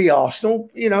still the Arsenal,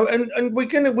 you know, and we're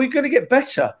gonna get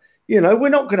better. You know, we're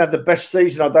not going to have the best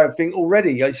season, I don't think,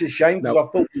 already. It's a shame because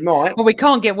I thought we might. Well, we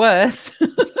can't get worse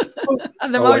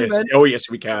at the moment. Yes,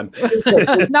 we can.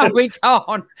 No, we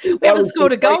can't. We haven't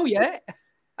scored a goal yet.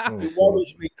 It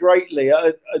worries me greatly.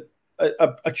 A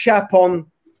chap on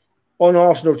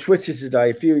Arsenal Twitter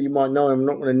today, a few of you might know him, I'm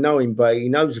not going to know him, but he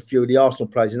knows a few of the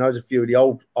Arsenal players. He knows a few of the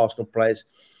old Arsenal players.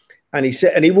 And he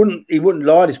said, and he wouldn't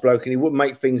lie, this bloke, and he wouldn't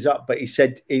make things up. But he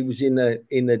said he was in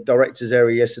the directors'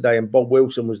 area yesterday, and Bob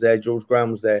Wilson was there, George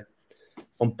Graham was there,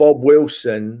 and Bob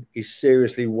Wilson is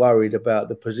seriously worried about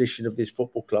the position of this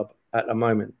football club at the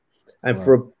moment. And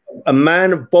for a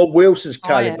man of Bob Wilson's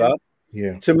caliber,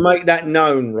 to make that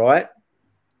known, right?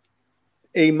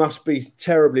 He must be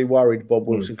terribly worried, Bob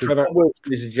Wilson, because Bob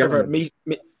Wilson is a gentleman.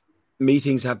 Trevor,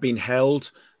 meetings have been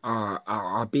held,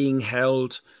 are being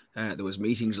held. There was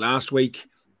meetings last week.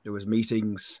 There was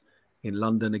meetings in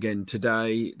London again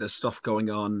today. There's stuff going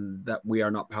on that we are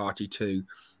not party to.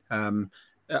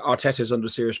 Arteta's under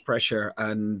serious pressure,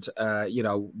 and you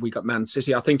know, we got Man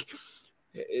City. I think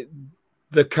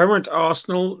the current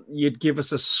Arsenal, you'd give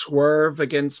us a swerve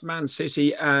against Man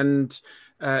City and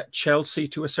Chelsea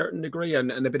to a certain degree,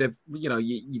 and a bit of, you know,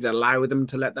 you'd allow them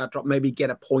to let that drop. Maybe get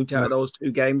a point out of those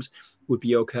 2 games would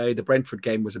be okay. The Brentford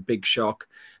game was a big shock.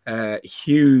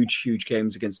 Huge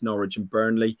games against Norwich and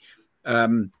Burnley,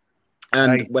 and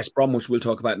West Brom, which we'll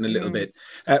talk about in a little bit.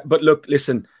 But look,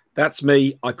 listen, that's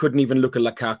me. I couldn't even look at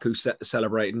Lukaku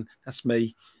celebrating. That's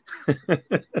me. I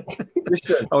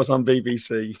was on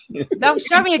BBC. No,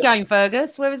 show me again,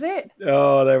 Fergus. Where was it?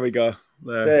 Oh, there we go.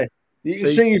 There. You can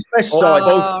see his best side.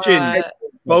 Both chins. Right.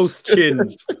 Both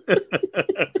chins.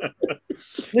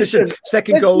 Listen,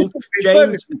 second goal,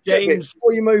 James.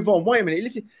 Before you move on, wait a minute.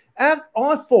 Listen,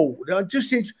 I thought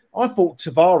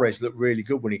Tavares looked really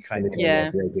good when he came in.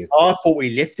 Yeah. I thought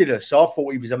he lifted us. I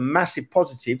thought he was a massive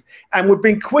positive, and we've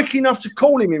been quick enough to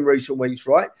call him in recent weeks,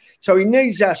 right? So he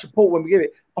needs our support when we give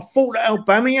it. I thought that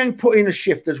Aubameyang put in a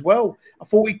shift as well. I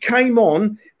thought he came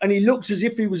on and he looks as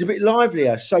if he was a bit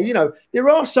livelier. So, you know, there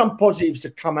are some positives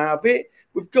to come out of it.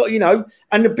 We've got, you know,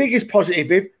 and the biggest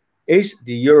positive is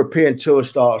the European tour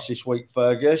starts this week,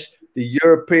 Fergus. The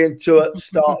European tour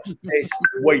starts this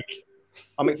week.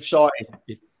 I'm excited.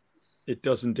 It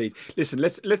does indeed. Listen,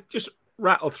 let's just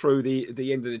rattle through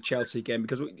the end of the Chelsea game,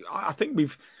 because I think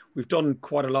we've done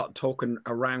quite a lot talking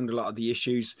around a lot of the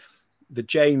issues. The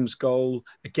James goal,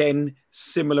 again,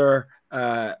 similar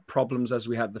problems as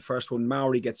we had the first one.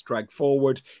 Mauri gets dragged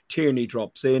forward, Tierney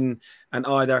drops in, and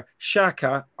either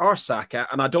Xhaka or Saka,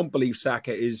 and I don't believe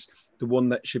Saka is the one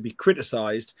that should be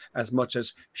criticised as much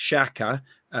as Xhaka,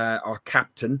 our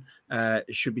captain,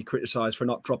 should be criticised for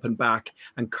not dropping back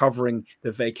and covering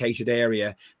the vacated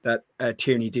area that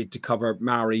Tierney did to cover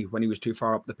Mauri when he was too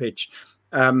far up the pitch.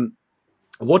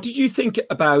 What did you think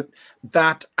about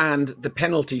that and the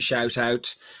penalty shout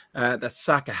out that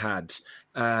Saka had,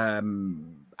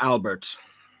 Albert?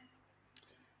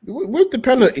 With the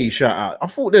penalty shout out, I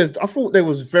thought there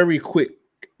was very quick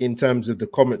in terms of the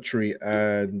commentary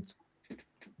and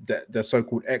the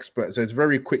so-called experts. So it's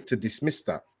very quick to dismiss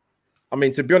that. I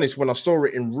mean, to be honest, when I saw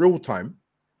it in real time,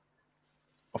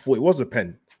 I thought it was a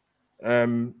pen.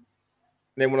 Then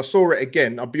when I saw it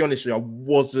again, I'll be honest with you, I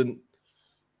wasn't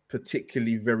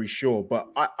particularly very sure, but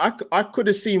I could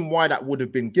have seen why that would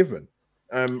have been given.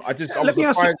 Let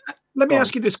me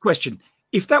ask you this question: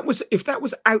 if that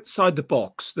was outside the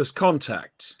box, there's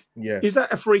contact. Yeah, is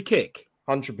that a free kick?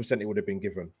 100% it would have been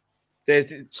given.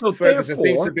 So Ferguson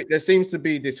therefore, there seems to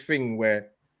be this thing where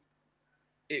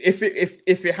if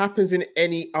it happens in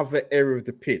any other area of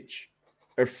the pitch,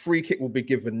 a free kick will be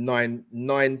given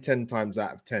 10 times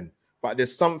out of 10. But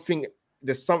there's something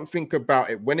about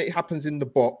it when it happens in the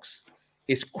box,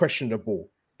 it's questionable.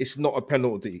 It's not a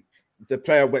penalty. The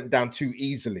player went down too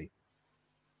easily,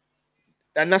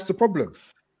 and that's the problem.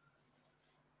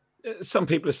 some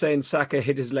people are saying Saka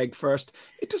hit his leg first.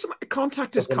 It doesn't matter.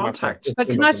 Contact is contact. But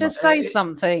can I just say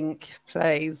something,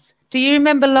 please? Do you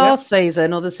remember last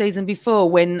season or the season before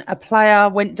when a player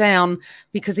went down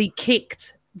because he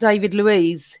kicked David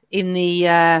Luiz in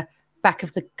the back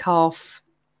of the calf?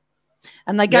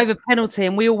 And they gave a penalty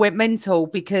and we all went mental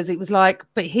because it was like,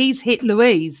 but he's hit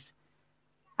Luiz.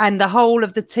 And the whole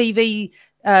of the TV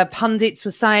pundits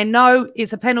were saying, no,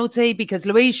 it's a penalty because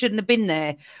Luiz shouldn't have been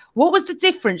there. What was the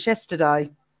difference yesterday?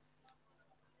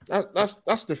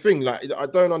 That's the thing. Like, I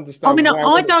don't understand. I mean,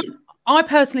 I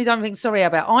personally don't think,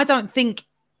 I don't think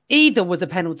either was a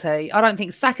penalty. I don't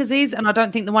think Saka's is, and I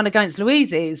don't think the one against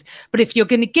Luiz is. But if you're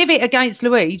going to give it against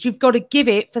Luiz, you've got to give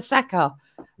it for Saka.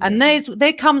 And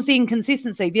there comes the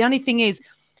inconsistency. The only thing is,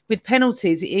 with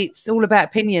penalties, it's all about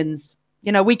opinions.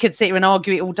 You know, we could sit here and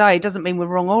argue it all day. It doesn't mean we're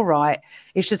wrong or right.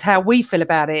 It's just how we feel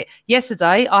about it.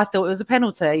 Yesterday, I thought it was a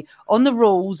penalty on the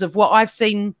rules of what I've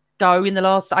seen go in the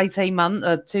last 18 months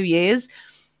or 2 years.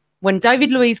 When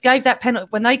David Luiz gave that penalty,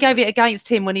 when they gave it against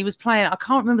him when he was playing, I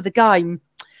can't remember the game,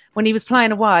 when he was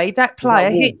playing away, that player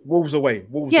hit Wolves away.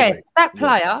 That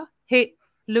player hit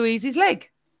Luiz's leg.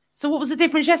 So what was the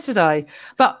difference yesterday?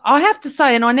 But I have to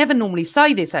say, and I never normally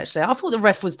say this actually, I thought the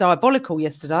ref was diabolical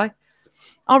yesterday.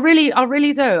 I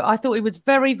really do. I thought he was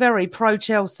very, very pro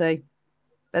Chelsea.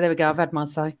 But there we go. I've had my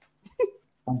say.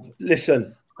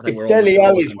 Listen, if Dele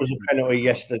Alli's was a penalty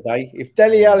yesterday,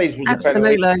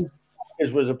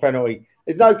 was a penalty.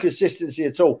 There's no consistency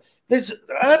at all.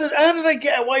 How do they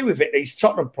get away with it, these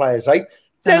Tottenham players, eh?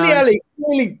 Dele Alli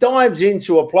really dives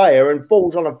into a player and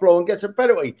falls on the floor and gets a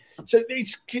penalty. So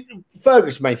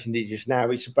Fergus mentioned it just now.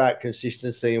 It's about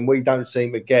consistency, and we don't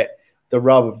seem to get the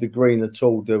rub of the green at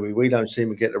all, do we? We don't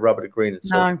seem to get the rub of the green at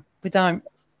all. No, we don't.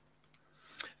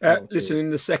 Listen,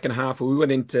 in the second half, we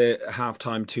went into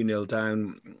halftime 2-0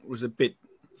 down. It was a bit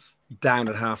down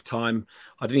at halftime.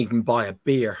 I didn't even buy a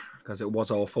beer because it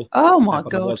was awful. Oh my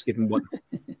God! I was given one.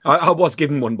 I was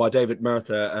given one by David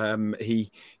Murtha.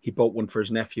 He bought one for his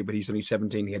nephew, but he's only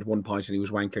 17. He had 1 pint and he was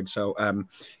wankered, so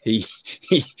he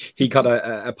got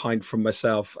a pint from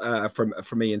myself from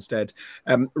me instead.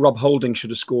 Rob Holding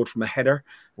should have scored from a header.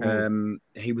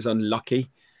 He was unlucky,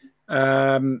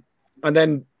 and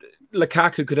then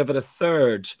Lukaku could have had a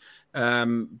third.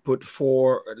 But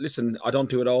listen, I don't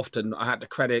do it often. I had to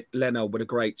credit Leno with a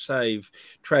great save.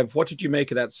 Trev, what did you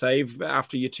make of that save?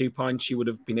 After your 2 pints, you would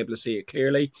have been able to see it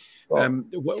clearly.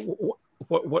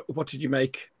 What did you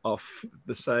make of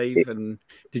the save? And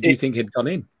did you think it had gone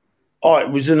in? Oh, it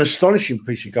was an astonishing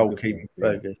piece of goalkeeping,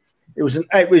 Fergus. It was a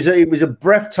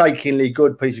breathtakingly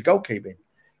good piece of goalkeeping.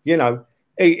 You know,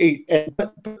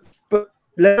 but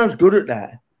Leno's good at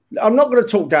that. I'm not going to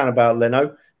talk down about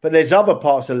Leno. But there's other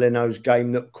parts of Leno's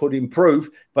game that could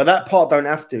improve, but that part don't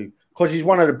have to because he's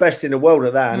one of the best in the world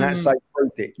at that, and that's how he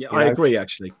proved it. Yeah, I agree,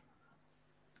 actually.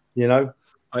 You know?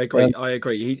 I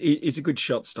agree. He's a good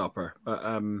shot stopper. But,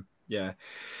 yeah.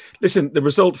 Listen, the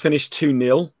result finished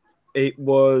 2-0. It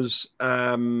was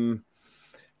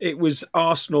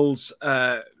Arsenal's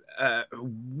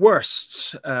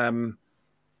worst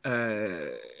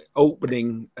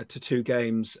opening to 2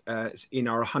 games in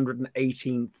our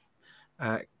 118th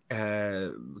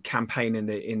campaign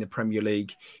in the Premier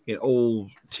League in all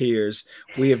tiers.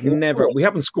 We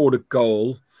haven't scored a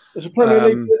goal. It's a Premier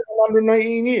League in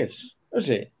 118 years, is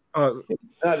it?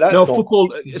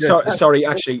 Football. Sorry,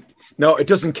 actually, no, it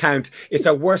doesn't count. It's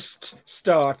our worst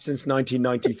start since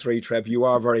 1993. Trev, you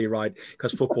are very right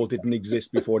because football didn't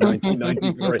exist before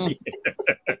 1993.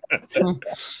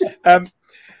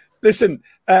 Listen.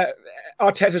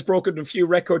 Arteta's broken a few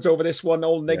records over this one,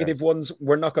 all negative ones.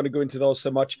 We're not going to go into those so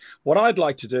much. What I'd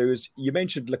like to do is, you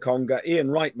mentioned Lokonga.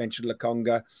 Ian Wright mentioned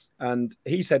Lokonga, and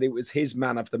he said it was his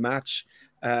man of the match.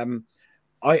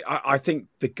 I think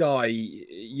the guy,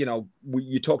 you know,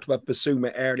 you talked about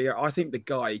Basuma earlier. I think the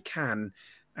guy can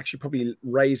actually probably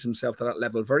raise himself to that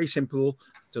level. Very simple,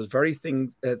 does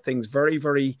things very,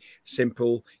 very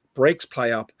simple, breaks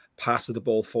play up, passes the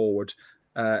ball forward.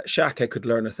 Xhaka could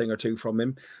learn a thing or two from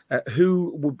him.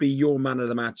 Who would be your man of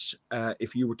the match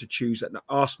if you were to choose an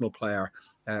Arsenal player,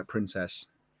 Princess?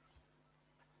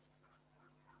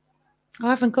 I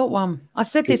haven't got one. I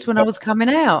said this when I was coming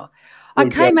out. I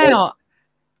came out.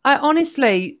 I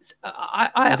honestly,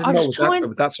 I was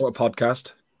trying. That sort of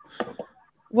podcast.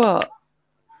 What?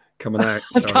 Coming out.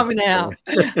 Coming out.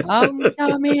 I'm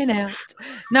coming out.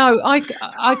 No,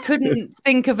 I couldn't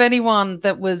think of anyone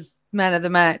that was man of the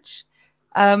match.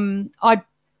 I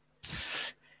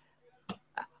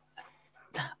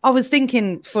was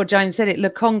thinking before James said it,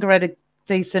 Lokonga had a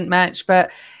decent match,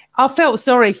 but I felt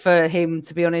sorry for him,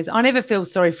 to be honest. I never feel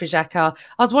sorry for Xhaka.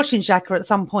 I was watching Xhaka at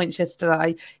some point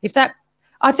yesterday.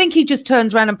 I think he just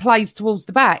turns around and plays towards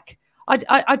the back.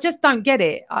 I just don't get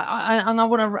it. I don't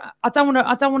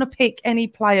want to pick any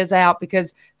players out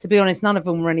because, to be honest, none of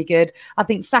them were any good. I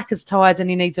think Saka's tired and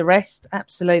he needs a rest.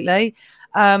 Absolutely.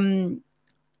 I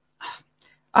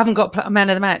haven't got a man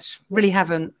of the match. Really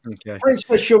haven't. Okay.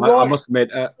 Princess, you're right. I must admit,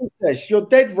 Princess, you're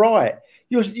dead right.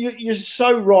 You're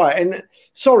so right. And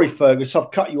sorry, Fergus,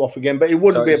 I've cut you off again, but it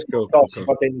wouldn't be a podcast if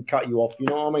I didn't cut you off. You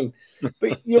know what I mean?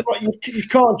 But you're right. You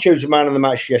can't choose a man of the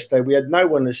match yesterday. We had no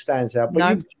one that stands out.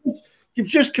 But you've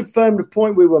just confirmed the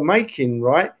point we were making,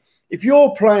 right? If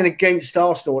you're playing against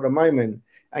Arsenal at the moment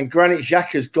and Granit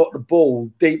Xhaka's got the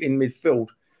ball deep in midfield,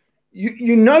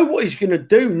 you know what he's going to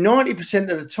do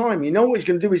 90% of the time. You know what he's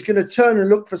going to do. He's going to turn and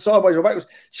look for sideways or backwards.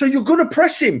 So you're going to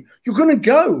press him. You're going to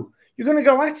go. You're going to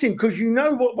go at him because you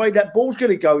know what way that ball's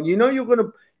going to go. And you know you're going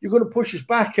to push us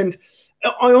back. And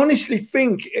I honestly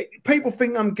think people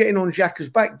think I'm getting on Xhaka's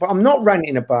back, but I'm not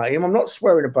ranting about him. I'm not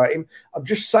swearing about him. I'm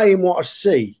just saying what I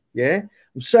see. Yeah,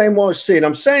 I'm saying what I see, and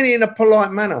I'm saying it in a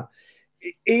polite manner.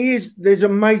 There's a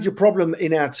major problem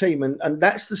in our team, and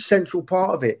that's the central part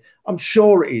of it. I'm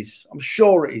sure it is.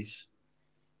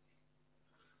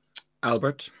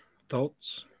 Albert,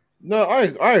 thoughts? No,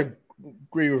 I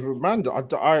agree with Amanda.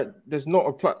 There's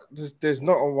not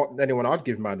anyone I'd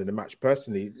give man in the match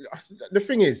personally. The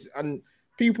thing is, and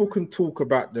people can talk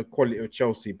about the quality of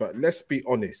Chelsea, but let's be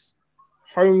honest.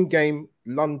 Home game,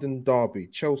 London derby,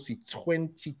 Chelsea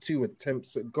 22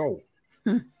 attempts at goal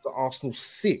to Arsenal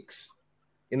 6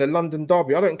 in a London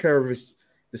derby. I don't care if it's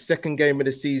the second game of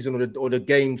the season or the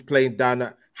games played down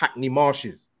at Hackney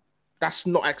Marshes. That's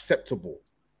not acceptable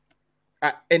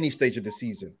at any stage of the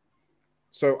season.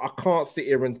 So I can't sit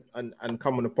here and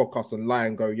come on the podcast and lie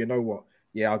and go, you know what?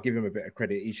 Yeah, I'll give him a bit of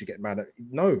credit. He should get man.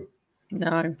 No.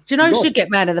 Do you know who should get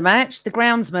man of the match? The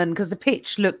groundsman, because the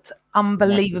pitch looked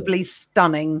unbelievably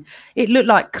stunning. It looked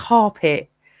like carpet.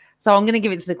 So I'm going to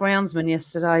give it to the groundsman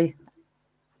yesterday.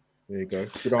 There you go.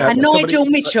 And Nigel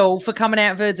Mitchell for coming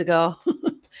out of Vertigar.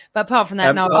 But apart from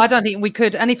that, no, I don't think we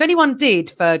could. And if anyone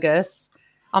did, Fergus,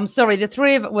 I'm sorry,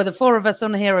 the four of us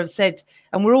on here have said,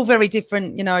 and we're all very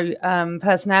different,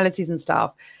 personalities and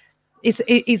stuff.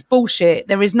 It's bullshit.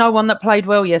 There is no one that played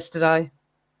well yesterday.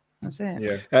 That's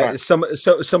it. Yeah.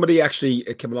 Somebody actually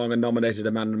came along and nominated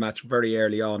a man of the match very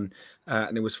early on,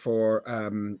 and it was for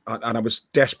and I was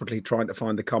desperately trying to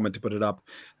find the comment to put it up,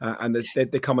 and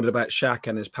they commented about Shaq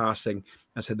and his passing.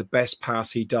 I said the best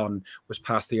pass he done was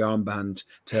pass the armband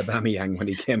to Aubameyang when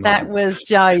he came That on. was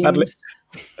James.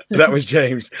 That was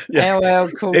James. Yeah, well,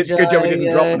 cool. It's a good job he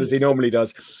didn't drop it as he normally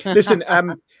does. Listen,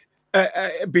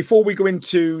 before we go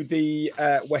into the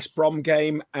West Brom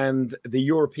game and the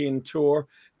European tour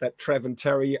that Trev and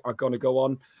Terry are going to go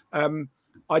on,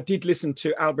 I did listen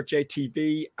to Albert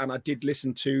JTV, and I did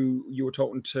listen to, you were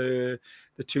talking to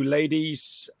the two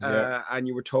ladies, and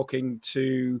you were talking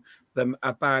to them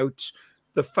about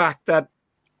the fact that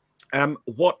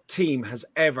what team has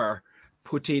ever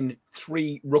put in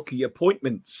 3 rookie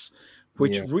appointments,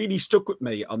 which really stuck with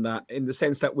me on that, in the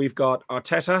sense that we've got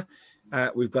Arteta,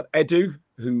 we've got Edu,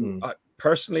 who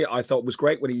personally I thought was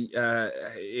great when he,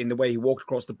 in the way he walked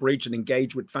across the bridge and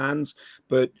engaged with fans,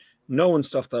 but knowing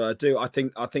stuff that I do, I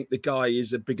think the guy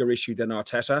is a bigger issue than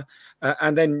Arteta.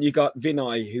 And then you got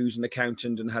Vinay, who's an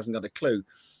accountant and hasn't got a clue.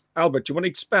 Albert, do you want to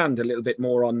expand a little bit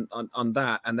more on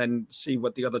that, and then see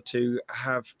what the other two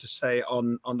have to say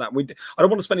on that? I don't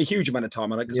want to spend a huge amount of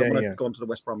time on it because I want to go on to the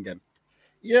West Brom game.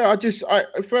 Yeah,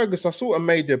 Fergus, I sort of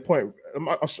made the point.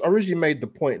 I originally made the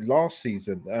point last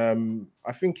season.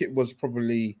 I think it was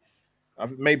probably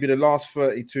maybe the last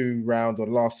 32 round or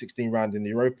the last 16 round in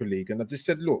the Europa League. And I just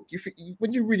said, look,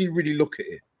 when you really, really look at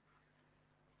it,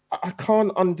 I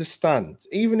can't understand,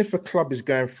 even if a club is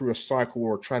going through a cycle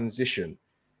or a transition,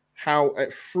 how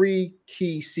at 3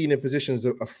 key senior positions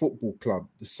of a football club,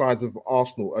 the size of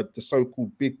Arsenal, the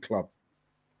so-called big club,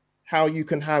 how you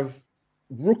can have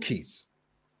rookies.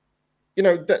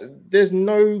 There's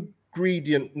no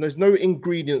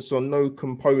ingredients or no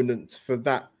components for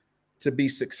that to be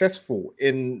successful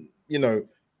in,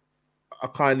 a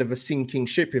kind of a sinking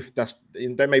ship, if that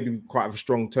may be quite a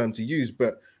strong term to use,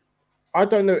 but I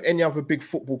don't know any other big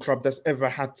football club that's ever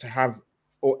had to have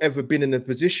or ever been in a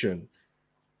position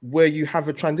where you have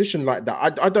a transition like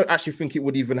that. I don't actually think it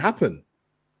would even happen,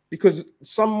 because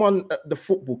someone at the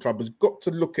football club has got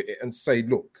to look at it and say,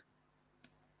 look,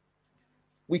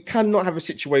 we cannot have a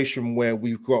situation where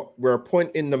we're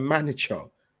appointing the manager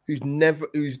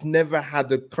who's never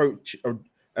had a coach or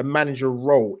a manager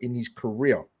role in his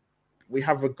career. We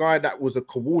have a guy that was a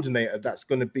coordinator that's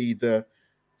going to be the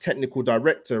technical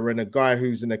director, and a guy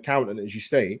who's an accountant, as you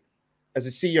say, as a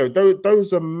CEO.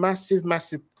 Those are massive,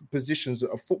 massive positions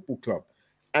at a football club.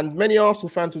 And many Arsenal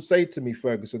fans will say to me,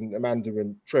 Ferguson, Amanda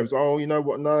and Trev, oh, you know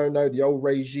what? No, the old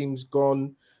regime's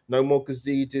gone. No more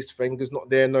Gazidis. Wenger's not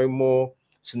there no more.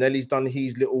 Sanelli's done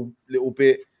his little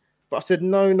bit. But I said,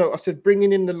 no. I said,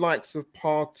 bringing in the likes of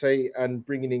Partey and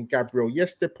bringing in Gabriel,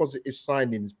 yes, they're positive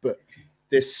signings, but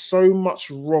there's so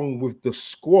much wrong with the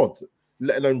squad,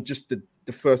 let alone just the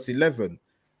first 11.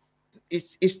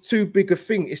 It's too big a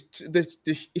thing.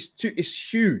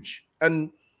 It's huge.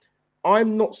 And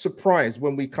I'm not surprised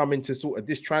when we come into sort of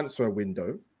this transfer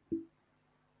window.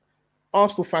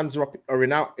 Arsenal fans are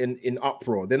in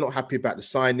uproar. They're not happy about the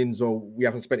signings, or we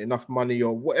haven't spent enough money,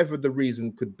 or whatever the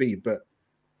reason could be. But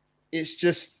it's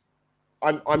just,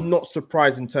 I'm not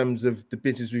surprised in terms of the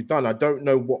business we've done. I don't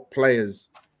know what players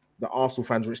the Arsenal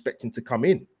fans are expecting to come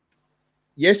in.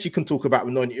 Yes, you can talk about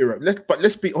non-Europe, but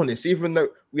let's be honest. Even though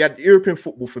we had European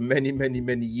football for many, many,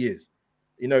 many years,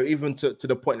 you know, even to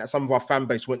the point that some of our fan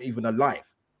base weren't even alive.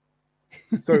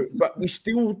 So, but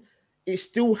it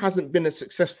still hasn't been a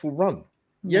successful run.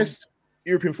 Yes,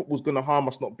 European football is going to harm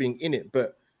us not being in it,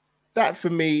 but that, for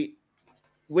me,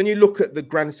 when you look at the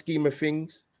grand scheme of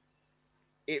things,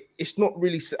 it's not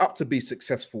really set up to be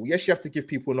successful. Yes, you have to give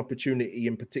people an opportunity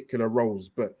in particular roles,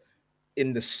 but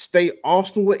in the state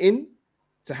Arsenal were in,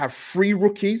 to have 3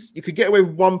 rookies, you could get away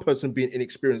with one person being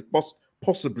inexperienced,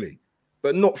 possibly,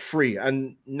 but not 3.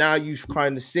 And now you've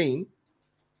kind of seen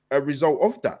a result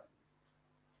of that.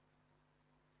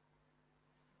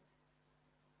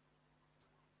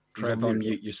 Trev,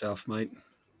 unmute yourself, mate.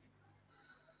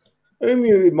 Who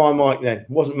muted my mic then? It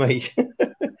wasn't me.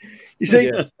 You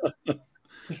see,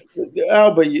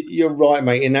 Albert, you're right,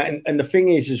 mate. And the thing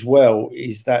is, as well,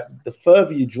 is that the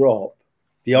further you drop,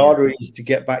 the harder it is to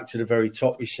get back to the very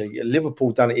top. You see, Liverpool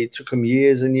done it. It took them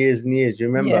years and years and years. You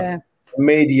remember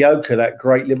mediocre that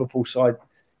great Liverpool side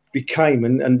became,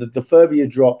 and the further you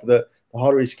drop, the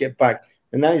harder it is to get back.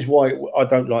 And that is why I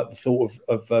don't like the thought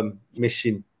of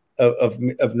missing. Of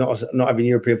not having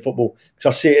European football,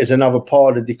 because I see it as another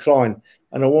part of the decline,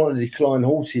 and I want the decline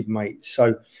halted, mate.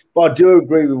 So, but I do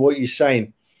agree with what you're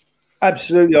saying.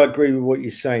 Absolutely, I agree with what you're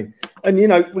saying. And you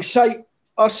know, I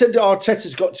said that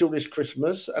Arteta's got till this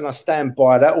Christmas, and I stand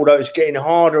by that. Although it's getting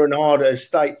harder and harder to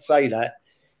say that,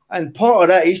 and part of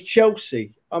that is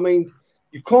Chelsea. I mean,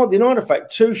 you can't deny the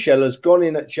fact Tuchel has gone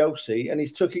in at Chelsea, and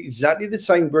he's took exactly the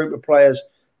same group of players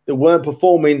that weren't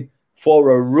performing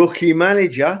for a rookie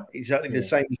manager, exactly the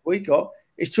same as we got.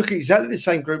 It's took exactly the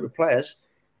same group of players,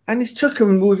 and it's took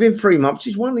him within 3 months.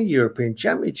 He's won the European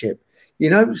Championship, you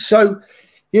know. So,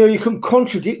 you know, you can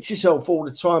contradict yourself all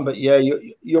the time, but yeah,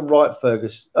 you're right,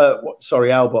 Fergus.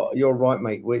 Sorry, Albert, you're right,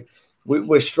 mate.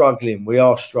 We're struggling. We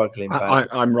are struggling.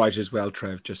 I'm right as well,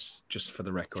 Trev. Just for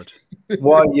the record.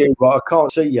 Why are you? Right, I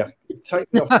can't see you.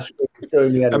 Take me off the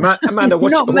screen. Amanda,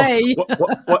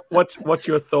 what's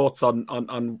your thoughts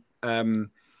on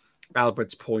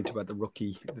Albert's point about the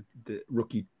rookie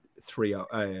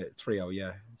 3-0?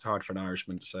 Yeah, it's hard for an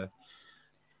Irishman to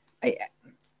say.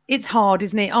 It's hard,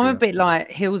 isn't it? I'm a bit like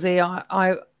Hilsey.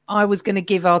 I was going to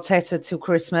give Arteta till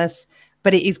Christmas,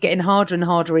 but it is getting harder and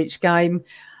harder each game.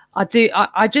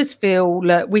 I just feel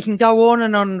that we can go on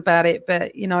and on about it,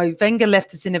 but you know, Wenger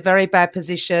left us in a very bad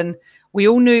position. We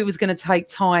all knew it was going to take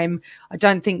time. I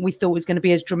don't think we thought it was going to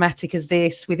be as dramatic as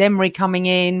this, with Emery coming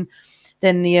in,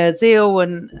 then the Ozil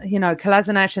and, you know,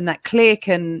 Kolasinac and that click,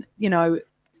 and, you know,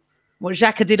 what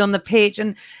Xhaka did on the pitch.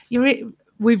 And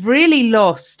we've really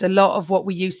lost a lot of what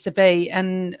we used to be.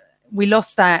 And we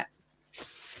lost that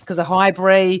because of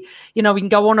Highbury. You know, we can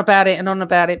go on about it,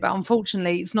 but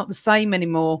unfortunately it's not the same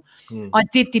anymore. I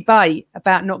did debate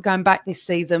about not going back this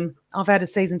season. I've had a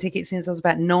season ticket since I was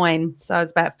about 9, so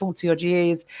it's about 40 odd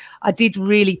years. I did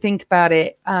really think about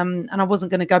it, and I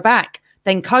wasn't going to go back.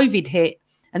 Then COVID hit,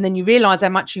 and then you realise how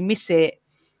much you miss it.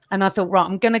 And I thought, right,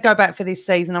 I'm going to go back for this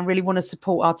season. I really want to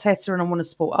support Arteta, and I want to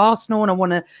support Arsenal, and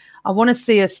I want to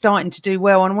see us starting to do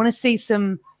well, and I want to see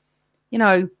some, you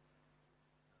know,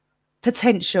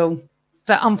 potential.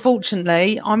 But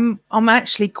unfortunately, I'm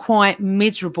actually quite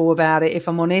miserable about it, if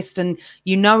I'm honest. And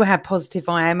you know how positive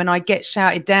I am, and I get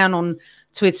shouted down on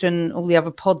Twitter and all the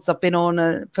other pods I've been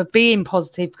on for being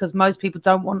positive, because most people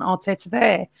don't want Arteta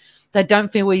there. They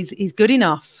don't feel he's good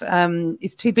enough.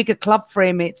 It's too big a club for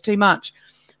him. It's too much.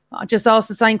 I just asked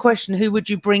the same question: who would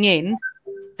you bring in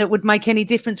that would make any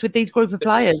difference with these group of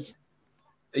players?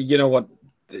 You know what?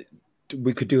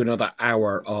 We could do another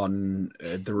hour on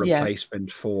the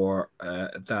replacement for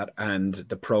that and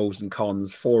the pros and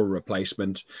cons for a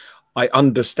replacement. I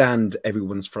understand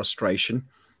everyone's frustration.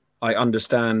 I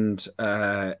understand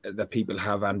that people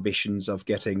have ambitions of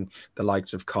getting the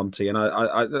likes of Conte. And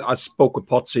I spoke with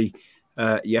Potsy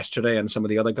yesterday and some of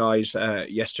the other guys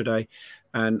yesterday.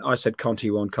 And I said, Conte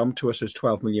won't come to us as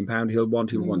 £12 million. He'll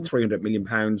want £300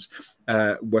 million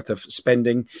worth of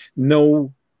spending.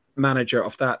 No manager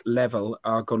of that level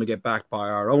are going to get backed by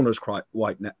our owners right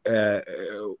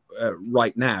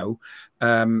now.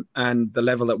 And the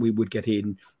level that we would get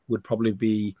in would probably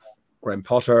be Graham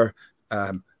Potter,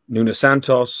 Nuno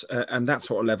Santos, and that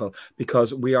sort of level,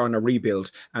 because we are in a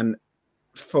rebuild. And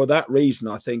for that reason,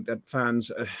 I think that fans,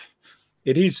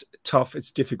 it is tough.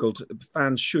 It's difficult.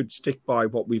 Fans should stick by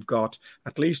what we've got,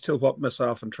 at least till what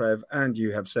myself and Trev and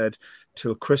you have said,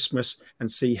 till Christmas,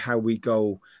 and see how we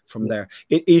go from there.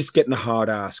 It is getting a hard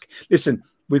ask. Listen,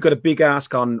 we've got a big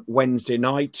ask on Wednesday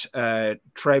night.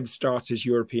 Trev starts his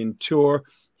European tour.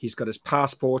 He's got his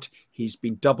passport. He's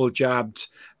been double jabbed.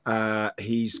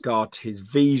 He's got his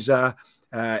visa.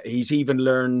 He's even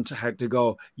learned how to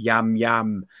go yam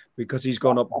yam, because he's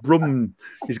gone up Brum.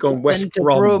 He's gone West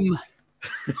Brom.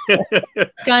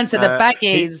 Going to the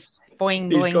baggies. Boing,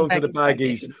 boing. He's going to the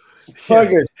baggies.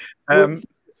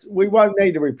 We won't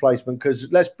need a replacement,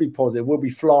 because let's be positive, we'll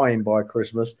be flying by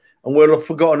Christmas and we'll have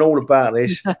forgotten all about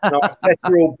this. Arteta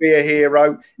will be a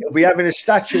hero. He'll be having a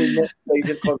statue next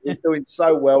season because we're doing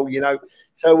so well,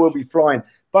 so we'll be flying.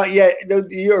 But yeah, the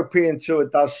European tour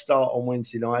does start on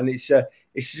Wednesday night, and it's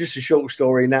just a short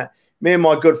story in that me and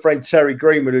my good friend Terry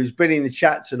Greenwood, who's been in the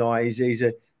chat tonight, he's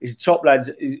a top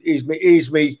lad.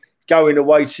 He's me going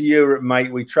away to Europe,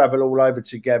 mate. We travel all over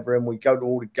together and we go to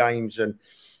all the games. And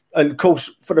of course,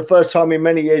 for the first time in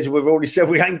many years, we've already said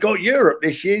we ain't got Europe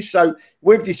this year. So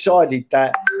we've decided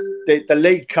that the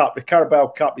League Cup, the Carabao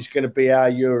Cup, is going to be our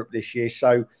Europe this year.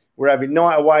 So we're having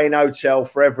night away in hotel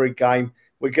for every game.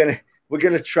 We're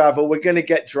gonna travel. We're gonna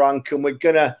get drunk, and we're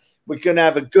gonna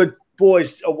have a good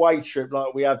boys away trip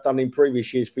like we have done in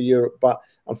previous years for Europe. But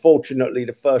unfortunately,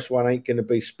 the first one ain't going to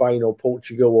be Spain or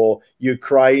Portugal or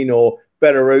Ukraine or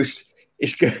Belarus.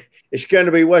 It's going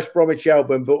to be West Bromwich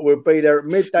Albion, but we'll be there at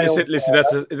midday.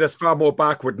 Listen, that's far more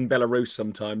backward than Belarus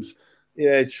sometimes.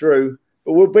 Yeah, true.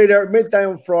 But we'll be there at midday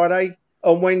on Friday,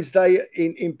 on Wednesday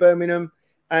in Birmingham,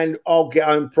 and I'll get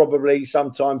home probably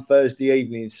sometime Thursday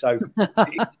evening. So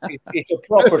it's a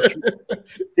proper trip.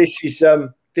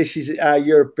 This is our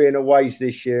European aways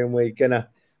this year, and we're gonna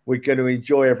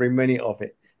enjoy every minute of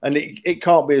it. And it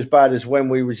can't be as bad as when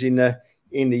we was in the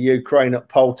Ukraine at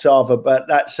Poltava, but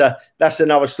that's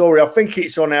another story. I think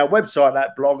it's on our website,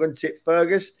 that blog, isn't it,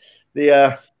 Fergus?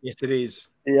 Yes, it is.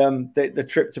 The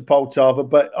trip to Poltava,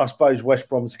 but I suppose West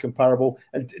Brom's comparable.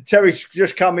 And Terry's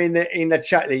just come in the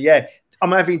chat there. Yeah,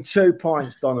 I'm having 2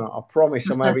 pints, Donna. I promise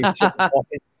I'm having 2 pints.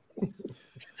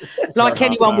 Like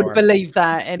anyone would believe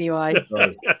that anyway.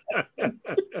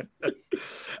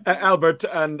 Albert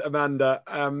and Amanda,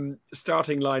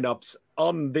 starting lineups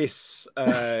on this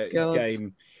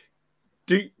game.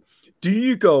 Do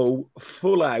you go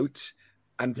full out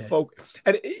and focus?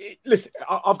 And listen,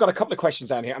 I've got a couple of questions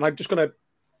down here, and I'm just going to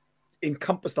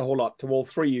encompass the whole lot to all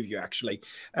three of you, actually.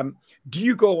 Do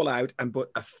you go all out and put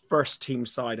a first team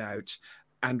side out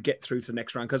and get through to the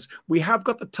next round? Because we have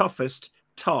got the toughest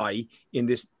tie in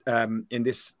this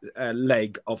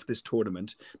leg of this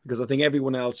tournament, because I think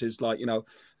everyone else is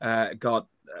got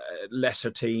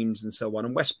lesser teams and so on.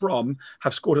 And West Brom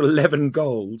have scored 11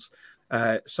 goals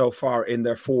so far in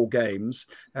their 4 games,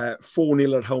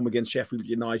 4-0 at home against Sheffield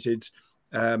United,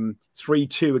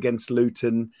 3-2 against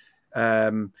Luton.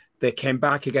 They came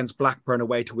back against Blackburn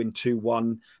away to win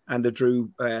 2-1, and they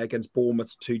drew against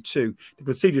Bournemouth 2-2. They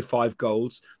conceded 5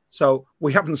 goals, so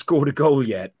we haven't scored a goal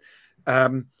yet.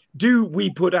 Do we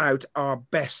put out our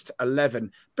best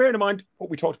 11? Bearing in mind what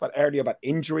we talked about earlier about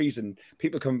injuries and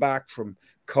people coming back from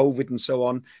COVID and so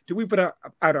on, do we put out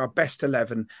our best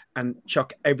 11 and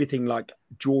chuck everything like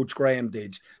George Graham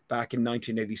did back in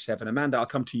 1987? Amanda, I'll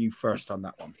come to you first on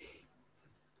that one.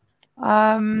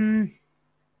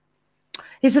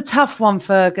 It's a tough one,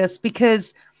 Fergus,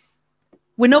 because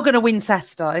we're not going to win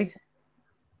Saturday.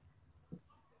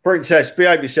 Princess,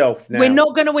 behave yourself now. We're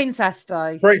not going to win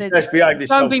Saturday. Princess, behave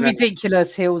yourself. Don't be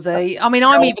ridiculous, Hilsey. I mean,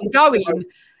 I'm even going.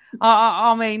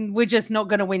 I mean, we're just not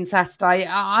going to win Saturday.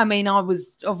 I mean, I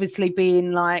was obviously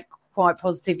being like quite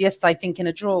positive yesterday, thinking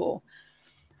a draw.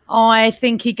 I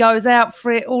think he goes out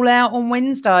for it all out on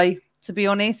Wednesday, to be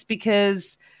honest,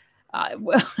 because I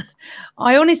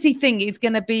honestly think it's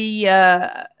going to be,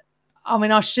 I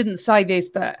mean, I shouldn't say this,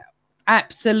 but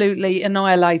absolutely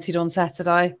annihilated on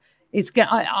Saturday. It's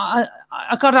I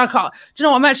can't. Do you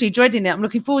know what? I'm actually dreading it. I'm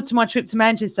looking forward to my trip to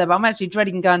Manchester, but I'm actually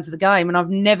dreading going to the game. And I've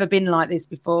never been like this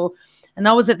before. And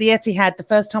I was at the Etihad the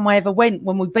first time I ever went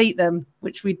when we beat them,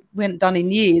 which we hadn't done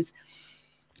in years.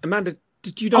 Amanda,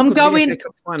 did you not go to the FA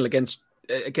Cup final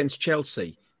against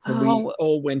Chelsea? And we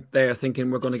all went there thinking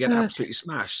we're going to get absolutely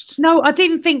smashed. No, I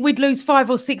didn't think we'd lose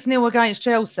 5 or 6-0 against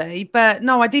Chelsea, but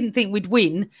no, I didn't think we'd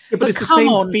win. Yeah, but it's the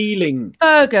same feeling.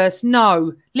 Fergus,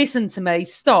 no, listen to me,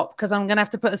 stop, because I'm going to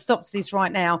have to put a stop to this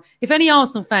right now. If any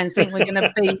Arsenal fans think we're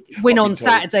going to win on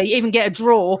Saturday, even get a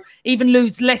draw, even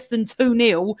lose less than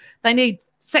 2-0, they need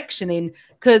sectioning,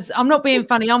 because I'm not being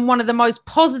funny. I'm one of the most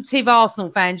positive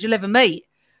Arsenal fans you'll ever meet.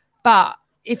 But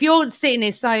if you're sitting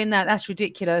here saying that, that's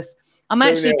ridiculous. I'm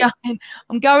actually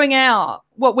going out.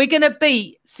 What, we're going to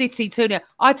beat City 2-0.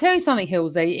 I tell you something,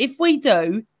 Hilsey. If we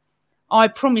do, I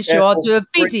promise you I'll do a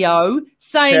video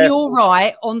saying you're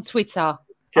right on Twitter.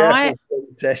 Careful, all right?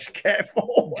 Tess,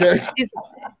 careful.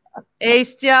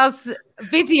 It's just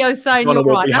video saying Donna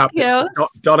you're right.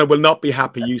 Donna will not be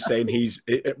happy you saying he's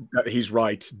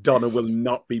right. Donna will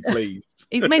not be pleased.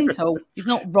 He's mental. He's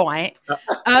not right.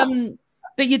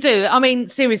 But you do. I mean,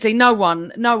 seriously, no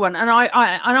one. And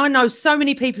I know so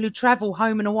many people who travel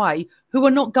home and away who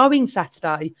are not going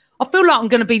Saturday. I feel like I'm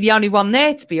going to be the only one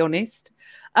there, to be honest.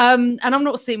 And I'm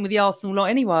not sitting with the Arsenal lot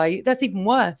anyway. That's even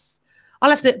worse. I'll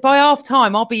have to, by half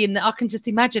time, I'll be in I can just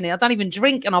imagine it. I don't even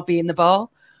drink and I'll be in the bar.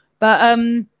 But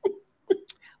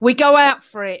we go out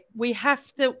for it. We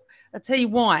have to. I'll tell you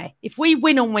why. If we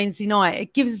win on Wednesday night,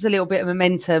 it gives us a little bit of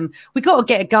momentum. We've got to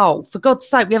get a goal. For God's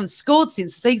sake, we haven't scored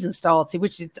since the season started,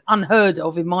 which is unheard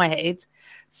of in my head.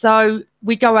 So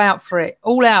we go out for it,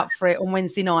 all out for it on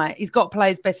Wednesday night. He's got to play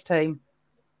his best team.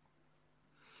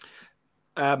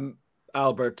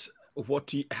 Albert,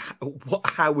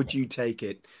 how would you take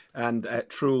it? And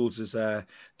Truls is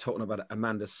talking about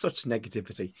Amanda, such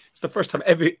negativity. It's the first time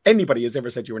anybody has ever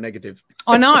said you were negative.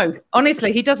 I know.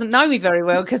 Honestly, he doesn't know me very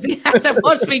well because he hasn't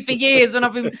watched me for years when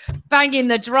I've been banging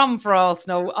the drum for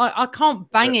Arsenal. I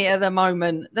can't bang it at the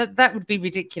moment. That would be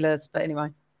ridiculous. But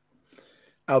anyway.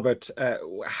 Albert,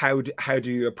 how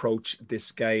do you approach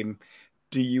this game?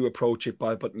 Do you approach it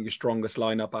by putting your strongest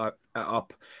lineup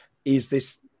up? Is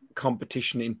this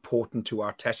competition important to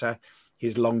Arteta?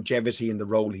 His longevity in the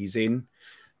role he's in.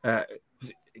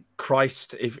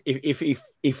 Christ, if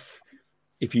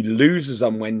he loses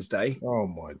on Wednesday, oh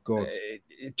my God,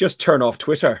 just turn off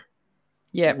Twitter.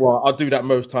 Yeah, well, I'll do that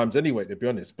most times anyway, to be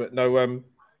honest. But no,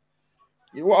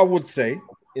 what I would say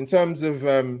in terms of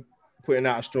putting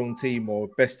out a strong team or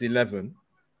best 11,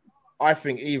 I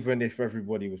think even if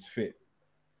everybody was fit,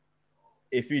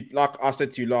 if you, like I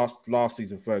said to you last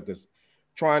season, Fergus,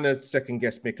 trying to second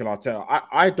guess Mikel Arteta,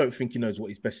 I don't think he knows what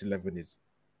his best 11 is,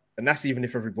 and that's even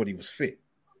if everybody was fit.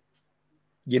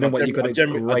 You know what? I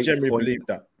generally believe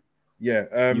that.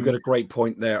 Yeah, you've got a great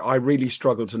point there. I really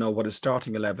struggle to know what his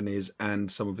starting 11 is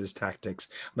and some of his tactics,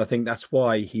 and I think that's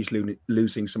why he's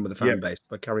losing some of the fan base.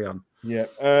 But carry on. Yeah,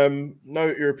 no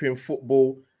European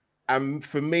football, and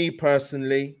for me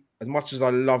personally, as much as I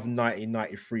love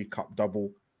 1993 Cup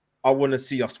double, I want to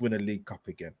see us win a League Cup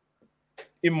again.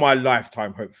 In my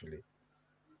lifetime, hopefully.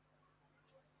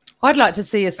 I'd like to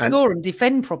see us score and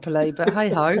defend properly, but hey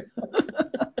ho.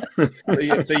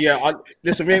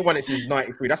 Listen, we ain't won it since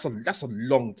 '93. That's a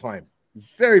long time,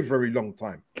 very very long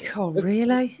time. God,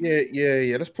 really?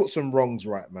 Yeah. Let's put some wrongs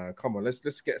right, man. Come on, let's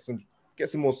get some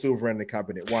more silver in the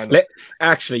cabinet. Why not?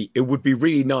 Actually, it would be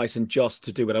really nice and just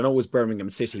to do it. I know it was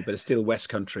Birmingham City, but it's still West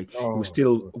Country.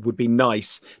 It would be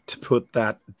nice to put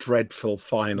that dreadful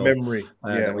final memory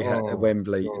that we had at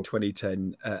Wembley in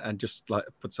 2010 and just like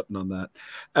put something on that.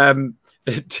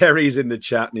 Terry's in the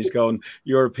chat and he's going,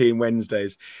 European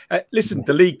Wednesdays. Listen,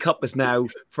 the League Cup is now,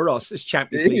 for us, it's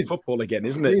Champions League football again,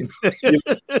 isn't it?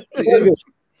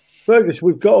 Fergus,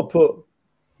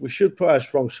 we should put our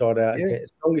strong side out,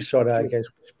 strongest side out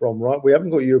against West Brom, right? We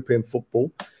haven't got European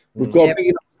football. We've got a big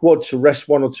enough squad to rest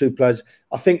one or two players.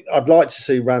 I think I'd like to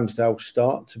see Ramsdale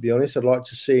start, to be honest. I'd like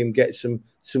to see him get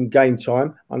some game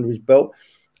time under his belt.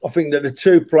 I think that the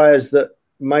two players that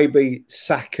maybe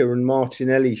Saka and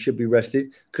Martinelli should be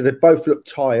rested because they both look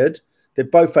tired. They've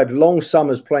both had long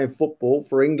summers playing football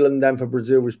for England and for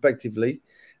Brazil, respectively.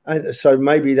 And so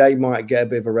maybe they might get a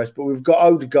bit of a rest. But we've got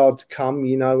Odegaard to come,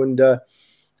 and I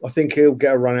think he'll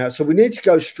get a run out. So we need to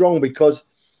go strong because,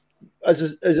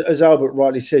 as Albert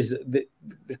rightly says, the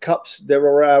Cups, there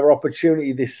are our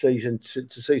opportunity this season to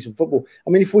see some football. I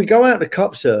mean, if we go out the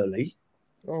Cups early,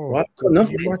 right, we've got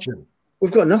nothing.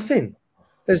 We've got nothing.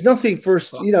 There's nothing for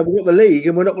us. We've got the league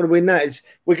and we're not going to win that.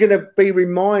 We're going to be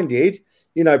reminded.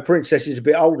 Princess is a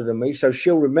bit older than me, so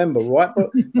she'll remember, right?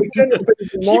 But we're going to be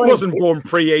reminded. She wasn't born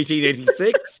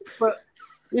pre-1886. But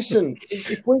listen,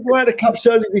 if we go out the Cups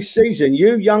early this season,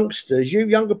 you youngsters, you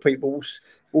younger people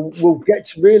will get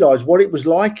to realise what it was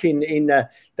like in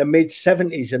the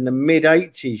mid-70s and the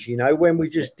mid-80s, when we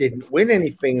just didn't win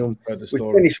anything and we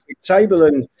finished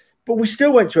mid-table but we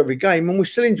still went to every game and we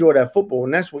still enjoyed our football,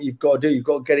 and that's what you've got to do. You've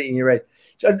got to get it in your head.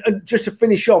 And just to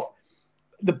finish off,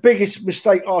 the biggest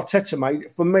mistake Arteta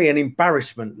made, for me, an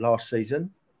embarrassment last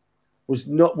season, was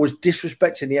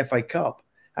disrespecting the FA Cup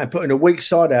and putting a weak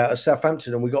side out at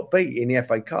Southampton, and we got beat in the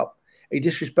FA Cup. He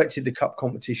disrespected the cup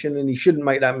competition, and he shouldn't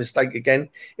make that mistake again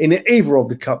in either of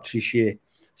the cups this year.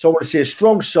 So I want to see a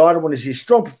strong side. I want to see a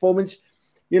strong performance,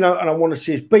 and I want to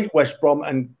see us beat West Brom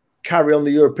and carry on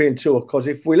the European tour. Because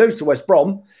if we lose to West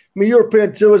Brom, my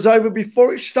European tour is over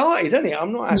before it started, isn't it?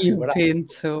 I'm not happy with that. European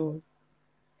tour.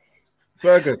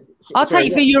 Fergus. I'll take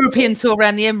you for European tour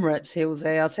around the Emirates,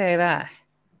 Hilsey. I'll tell you that.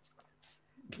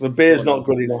 The beer's not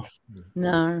good enough.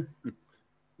 No.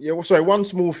 Yeah, well, sorry, one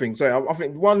small thing. So I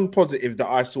think one positive that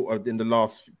I saw in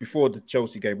before the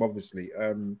Chelsea game, obviously,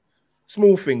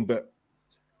 small thing, but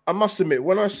I must admit,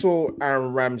 when I saw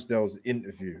Aaron Ramsdale's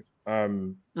interview, I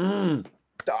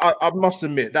must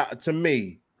admit that to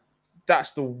me,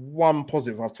 that's the one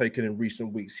positive I've taken in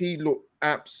recent weeks. He looked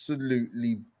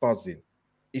absolutely buzzing.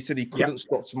 He said he couldn't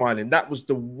stop smiling. That was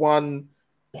the one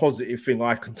positive thing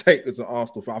I can take as an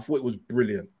Arsenal fan. I thought it was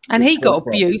brilliant. And he got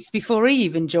abuse before he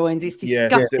even joined. It's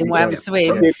disgusting what happened to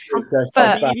him.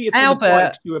 But the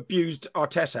Albert, who abused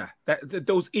Arteta,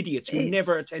 those idiots who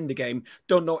never attend a game,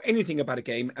 don't know anything about a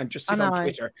game, and just sit on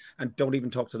Twitter and don't even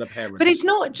talk to their parents. But it's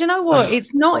not. Do you know what?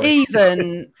 It's not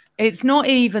even. It's not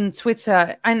even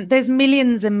Twitter. And there's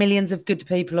millions and millions of good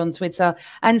people on Twitter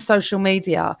and social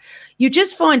media. You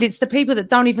just find it's the people that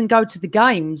don't even go to the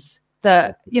games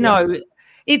that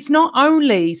It's not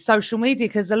only social media,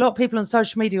 because a lot of people on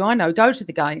social media I know go to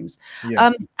the games.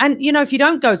 Yeah. And, if you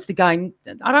don't go to the game,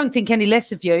 I don't think any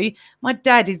less of you. My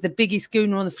dad is the biggest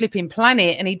gooner on the flipping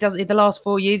planet, and he does it the last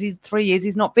 3 years,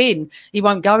 he's not been. He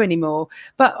won't go anymore.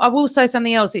 But I will say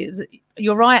something else.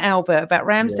 You're right, Albert, about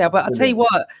Ramsdale. But I'll tell you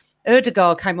what,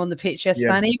 Odegaard came on the pitch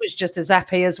yesterday and he was just as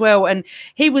happy as well. And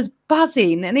he was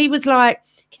buzzing, and he was like,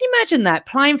 can you imagine that,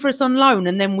 playing for us on loan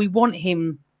and then we want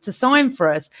him to sign for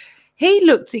us? He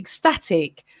looked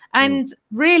ecstatic. And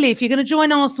really, if you're going to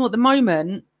join Arsenal at the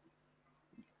moment,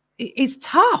 it's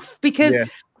tough because,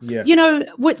 and you know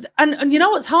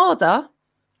what's harder?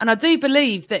 And I do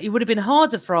believe that it would have been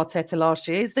harder for Arteta last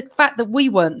year, is the fact that we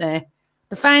weren't there.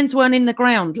 The fans weren't in the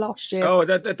ground last year. Oh,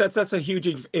 that's a huge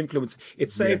influence.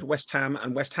 It saved West Ham,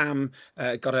 and West Ham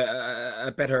got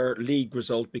a better league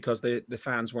result because the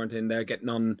fans weren't in there getting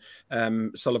on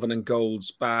Sullivan and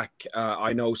Gold's back.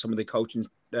 I know some of the coaching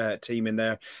team in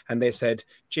there, and they said,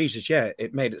 Jesus,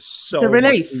 it made it so much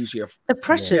easier. The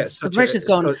pressure's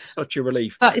gone. Such a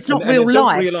relief. But it's not real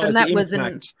life, and that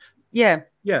wasn't... Yeah.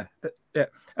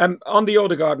 On the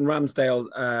Odegaard and Ramsdale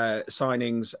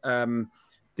signings,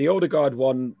 the Odegaard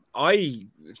one, I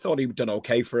thought he'd done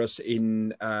okay for us in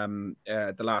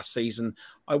the last season.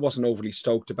 I wasn't overly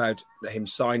stoked about him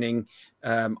signing.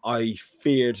 I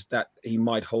feared that he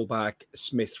might hold back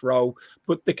Smith Rowe,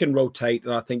 but they can rotate,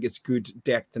 and I think it's good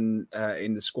depth in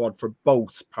the squad for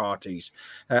both parties.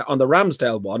 On the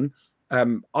Ramsdale one,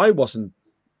 I wasn't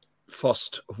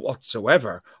fussed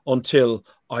whatsoever until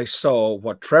I saw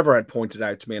what Trevor had pointed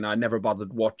out to me, and I never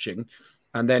bothered watching.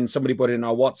 And then somebody put in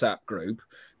our WhatsApp group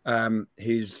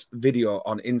his video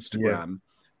on Instagram,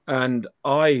 and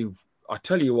I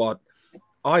tell you what,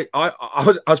 I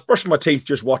was brushing my teeth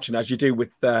just watching, as you do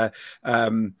with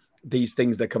these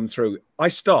things that come through. I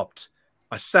stopped,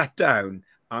 I sat down,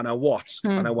 and I watched,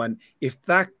 and I went, if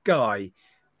that guy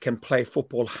can play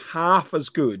football half as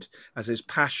good as his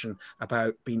passion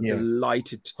about being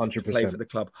delighted to 100%. Play for the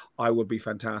club, I would be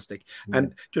fantastic.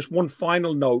 And just one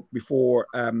final note before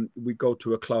we go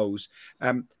to a close.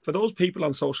 For those people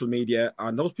on social media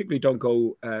and those people who don't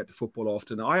go to football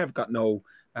often, I have got no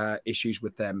issues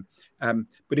with them.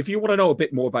 But if you want to know a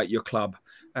bit more about your club,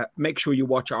 make sure you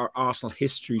watch our Arsenal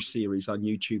History series on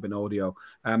YouTube and audio.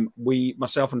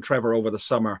 Myself and Trevor over the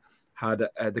summer had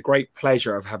the great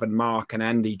pleasure of having Mark and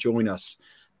Andy join us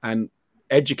and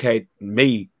educate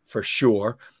me for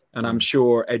sure. And I'm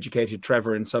sure educated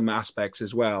Trevor in some aspects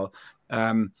as well.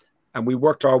 And we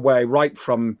worked our way right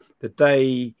from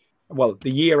the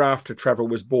year after Trevor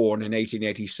was born in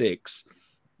 1886,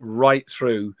 right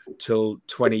through till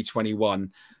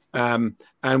 2021. And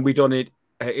we done it.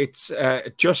 It's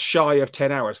just shy of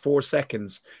 10 hours, 4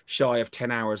 seconds shy of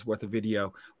 10 hours worth of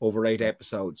video over 8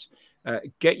 episodes.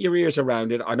 Get your ears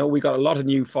around it. I know we got a lot of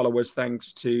new followers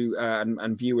thanks to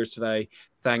and viewers today,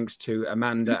 thanks to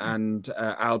Amanda and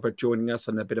Albert joining us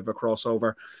and a bit of a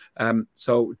crossover.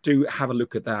 So do have a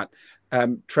look at that.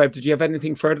 Trev, did you have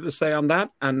anything further to say on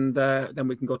that? And then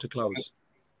we can go to close.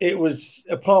 It was,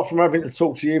 apart from having to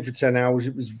talk to you for 10 hours,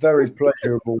 it was very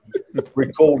pleasurable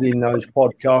recording those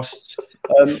podcasts.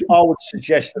 I would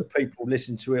suggest that people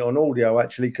listen to it on audio,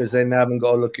 actually, because then they haven't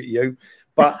got to look at you.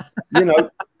 But, you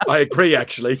know... I agree,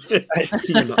 actually.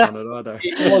 You're not on it either.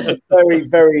 It was a very,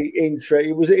 very interesting...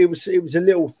 It was a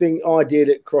little thing idea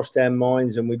that crossed our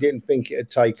minds, and we didn't think it'd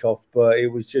take off, but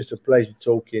it was just a pleasure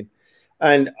talking.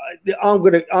 And I'm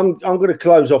gonna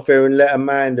close off here and let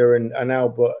Amanda and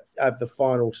Albert have the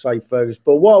final say, Fergus.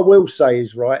 But what I will say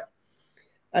is, right,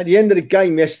 at the end of the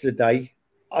game yesterday,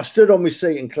 I stood on my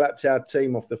seat and clapped our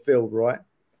team off the field, right?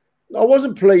 I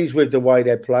wasn't pleased with the way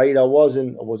they played. I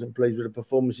wasn't pleased with the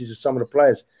performances of some of the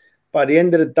players. But at the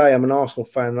end of the day, I'm an Arsenal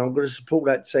fan and I'm going to support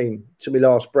that team to my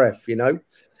last breath, you know?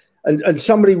 And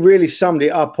somebody really summed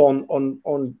it up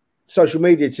on social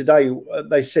media today.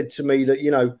 They said to me that,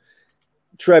 you know,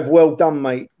 Trev, well done,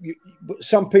 mate.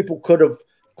 Some people could have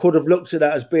looked at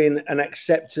that as being an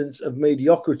acceptance of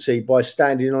mediocrity by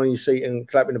standing on your seat and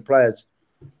clapping the players.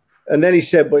 And then he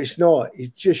said, but it's not.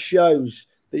 It just shows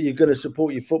that you're going to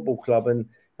support your football club. And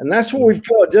that's what we've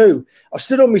got to do. I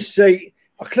stood on my seat.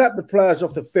 I clapped the players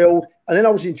off the field. And then I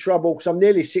was in trouble because I'm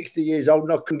nearly 60 years old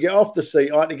and I couldn't get off the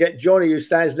seat. I had to get Johnny, who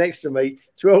stands next to me,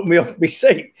 to help me off my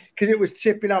seat because it was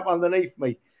tipping up underneath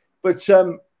me. But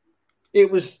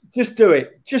it was just do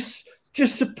it. Just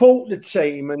support the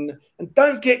team and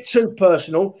don't get too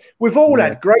personal. We've all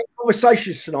had great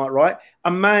conversations tonight, right?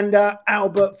 Amanda,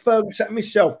 Albert, Fergus, and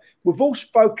myself. We've all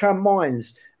spoke our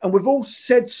minds and we've all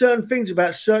said certain things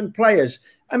about certain players.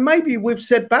 And maybe we've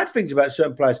said bad things about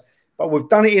certain players, but we've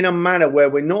done it in a manner where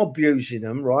we're not abusing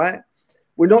them, right?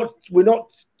 We're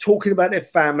not talking about their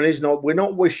families. We're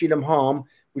not wishing them harm.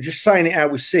 We're just saying it how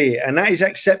we see it. And that is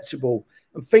acceptable.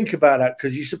 And think about that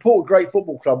because you support a great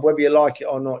football club, whether you like it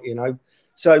or not, you know.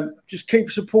 So just keep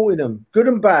supporting them, good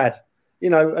and bad, you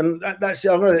know. And that's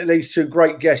I'm going to let these two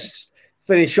great guests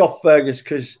finish off, Fergus,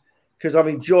 because I've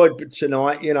enjoyed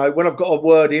tonight. You know, when I've got a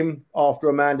word in after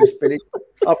Amanda's finished,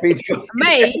 I've been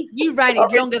me. You ran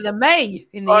it longer than me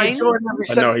in the end.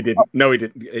 No, he didn't. No, he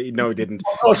didn't.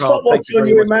 I'll stop watching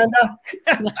you, Amanda.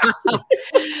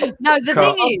 No, the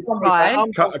thing is, right?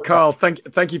 Carl,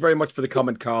 thank you very much for the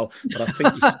comment, Carl. But I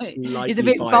think he's a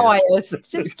bit biased,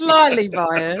 just slightly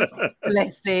biased.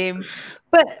 Bless him.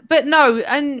 But no,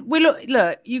 and we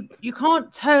look. You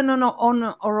can't turn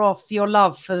on or off your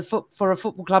love for a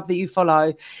football club that you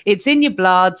follow. It's in your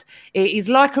blood. It is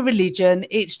like a religion.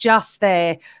 It's just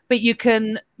there. But you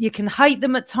can hate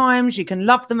them at times. You can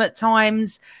love them at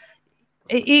times.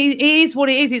 It is what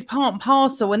it is. It's part and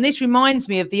parcel. And this reminds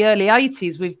me of the early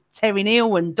 80s with Terry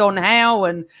Neal and Don Howe.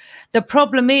 And the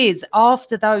problem is,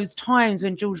 after those times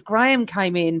when George Graham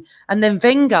came in and then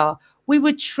Wenger, we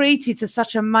were treated to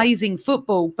such amazing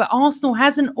football. But Arsenal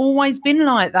hasn't always been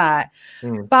like that.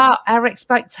 But our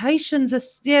expectations are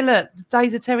still at the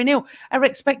days of Terry Neal. Our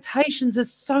expectations are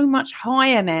so much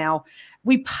higher now.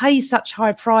 We pay such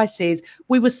high prices.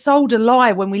 We were sold a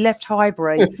lie when we left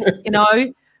Highbury, you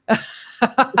know.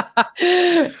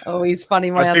 Oh, he's funny.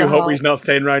 I do hope he's not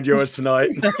staying around yours tonight.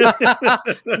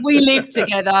 We live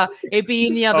together. It'd be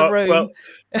in the other room.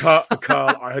 Well,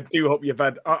 Carl, I do hope you've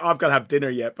had. I've got to have dinner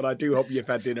yet, but I do hope you've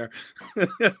had dinner.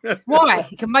 Why?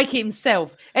 He can make it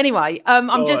himself. Anyway,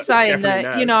 I'm just saying that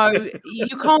now. You know,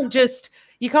 you can't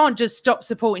just stop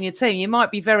supporting your team. You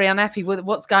might be very unhappy with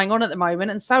what's going on at the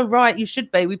moment, and so right, you should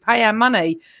be. We pay our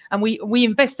money, and we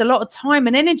invest a lot of time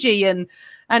and energy and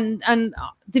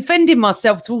defending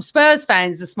myself to all Spurs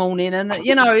fans this morning. And,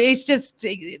 you know, it's just,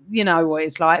 you know what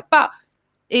it's like. But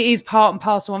it is part and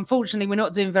parcel. Unfortunately, we're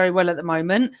not doing very well at the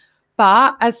moment.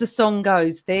 But as the song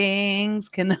goes, things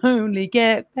can only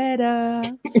get better.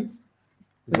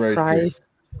 Very good.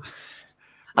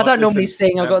 I don't normally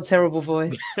sing. I've got a terrible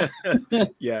voice.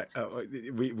 Yeah,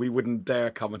 we wouldn't dare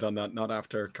comment on that, not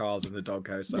after Carl's in the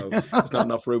doghouse. So there's not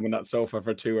enough room on that sofa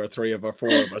for 2 or 3 or 4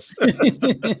 of us.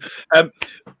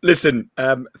 Listen,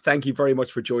 thank you very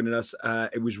much for joining us.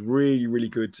 It was really, really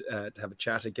good to have a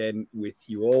chat again with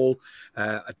you all.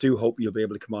 I do hope you'll be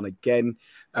able to come on again.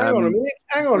 Hang on a minute.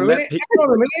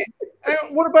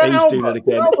 What about Albert?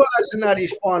 Albert hasn't had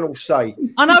his final say.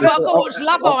 I know, but I've got to watch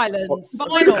Love Island's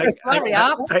finals. Hurry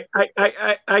up.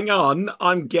 Hang on,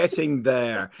 I'm getting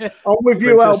there. I'm with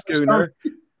you, Princess Albert.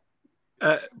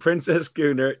 Schooner. Princess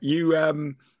Schooner,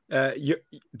 you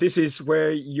this is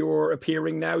where you're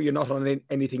appearing now. You're not on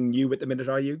anything new at the minute,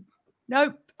 are you?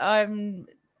 Nope.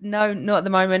 No, not at the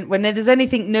moment. When there's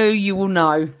anything new, you will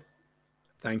know.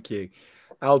 Thank you.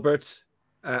 Albert,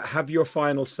 have your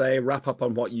final say, wrap up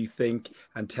on what you think,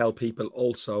 and tell people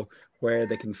also where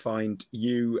they can find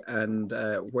you and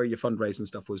where your fundraising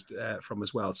stuff was from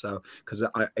as well. So, because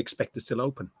I expect it's still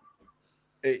open.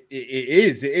 It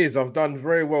is. I've done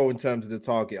very well in terms of the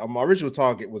target. My original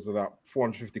target was about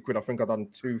 450 quid. I think I've done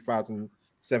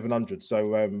 2,700.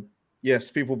 So, yes,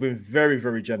 people have been very,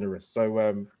 very generous.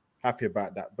 So, happy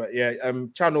about that. But yeah,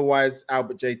 channel-wise,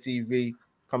 Albert JTV.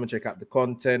 Come and check out the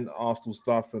content, Arsenal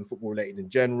stuff and football related in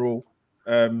general.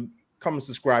 Come and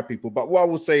subscribe, people. But what I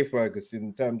will say, Fergus,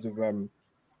 in terms of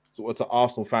sort of to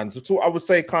Arsenal fans, I would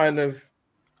say kind of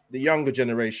the younger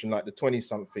generation, like the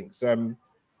 20-somethings,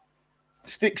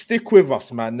 stick with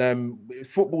us, man.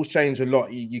 Football's changed a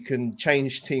lot. You can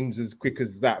change teams as quick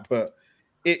as that, but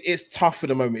it's tough at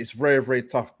the moment. It's very, very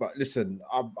tough. But listen,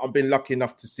 I've been lucky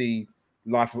enough to see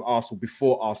life of Arsenal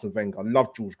before Arsene Wenger. I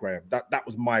love George Graham. That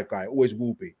was my guy. Always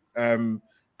will be. And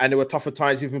there were tougher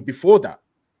times even before that.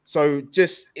 So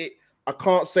I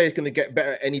can't say it's going to get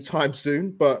better anytime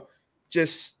soon, but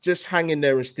just hang in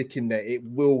there and stick in there. It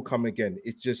will come again.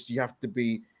 It's just you have to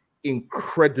be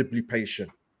incredibly patient.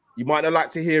 You might not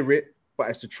like to hear it, but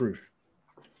it's the truth.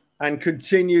 And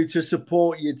continue to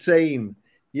support your team.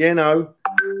 You know,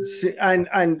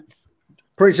 and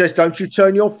Princess, don't you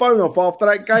turn your phone off after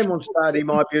that game on Saturday,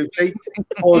 my beauty,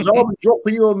 or I'll be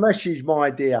dropping you a message,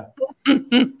 my dear.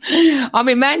 I'm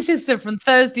in Manchester from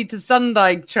Thursday to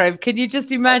Sunday, Trev. Can you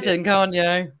just imagine, can't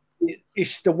you?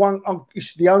 It's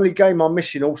the only game I'm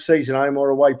missing all season, home or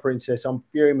away, Princess. I'm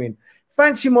fuming.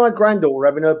 Fancy my granddaughter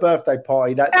having her birthday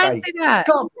party that day. That.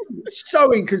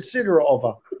 So inconsiderate of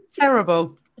her.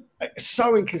 Terrible.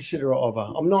 So inconsiderate of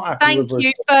her. I'm not happy with her. Thank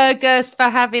you, Fergus, for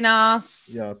having us.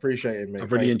 Yeah, I appreciate it, mate.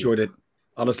 I've really enjoyed it.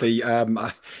 Honestly,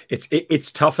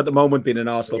 it's tough at the moment being an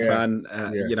Arsenal fan.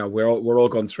 You know, we're all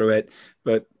going through it.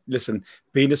 But listen,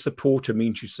 being a supporter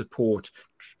means you support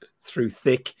through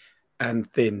thick and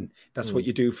thin. That's what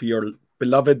you do for your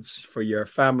beloveds, for your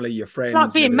family, your friends. It's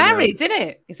like being married, isn't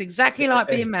it? It's exactly like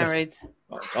being married.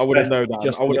 I wouldn't know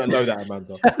that. I wouldn't know that,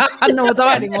 Amanda. Nor do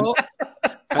I anymore.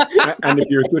 And if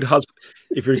you're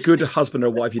a good husband or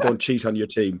wife, you don't cheat on your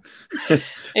team. Listen,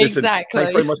 exactly.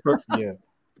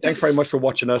 Thanks very much for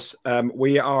watching us.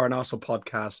 We are an Arsenal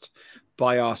podcast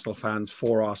by Arsenal fans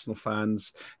for Arsenal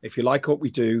fans. If you like what we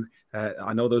do,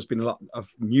 I know there's been a lot of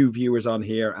new viewers on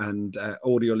here and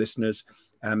audio listeners.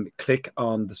 Click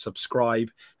on the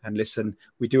subscribe and listen.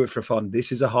 We do it for fun.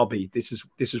 This is a hobby. This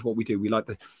is what we do. We like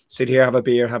to sit here, have a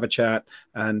beer, have a chat,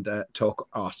 and talk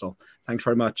Arsenal. Thanks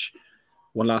very much.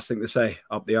 One last thing to say,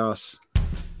 up the arse.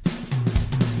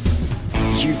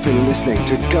 You've been listening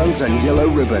to Guns and Yellow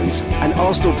Ribbons, an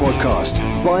Arsenal podcast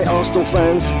by Arsenal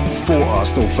fans for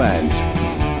Arsenal fans.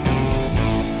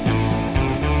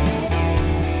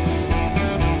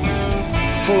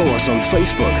 Follow us on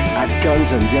Facebook at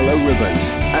Guns and Yellow Ribbons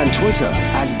and Twitter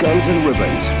at Guns and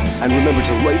Ribbons. And remember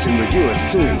to rate and review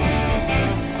us too.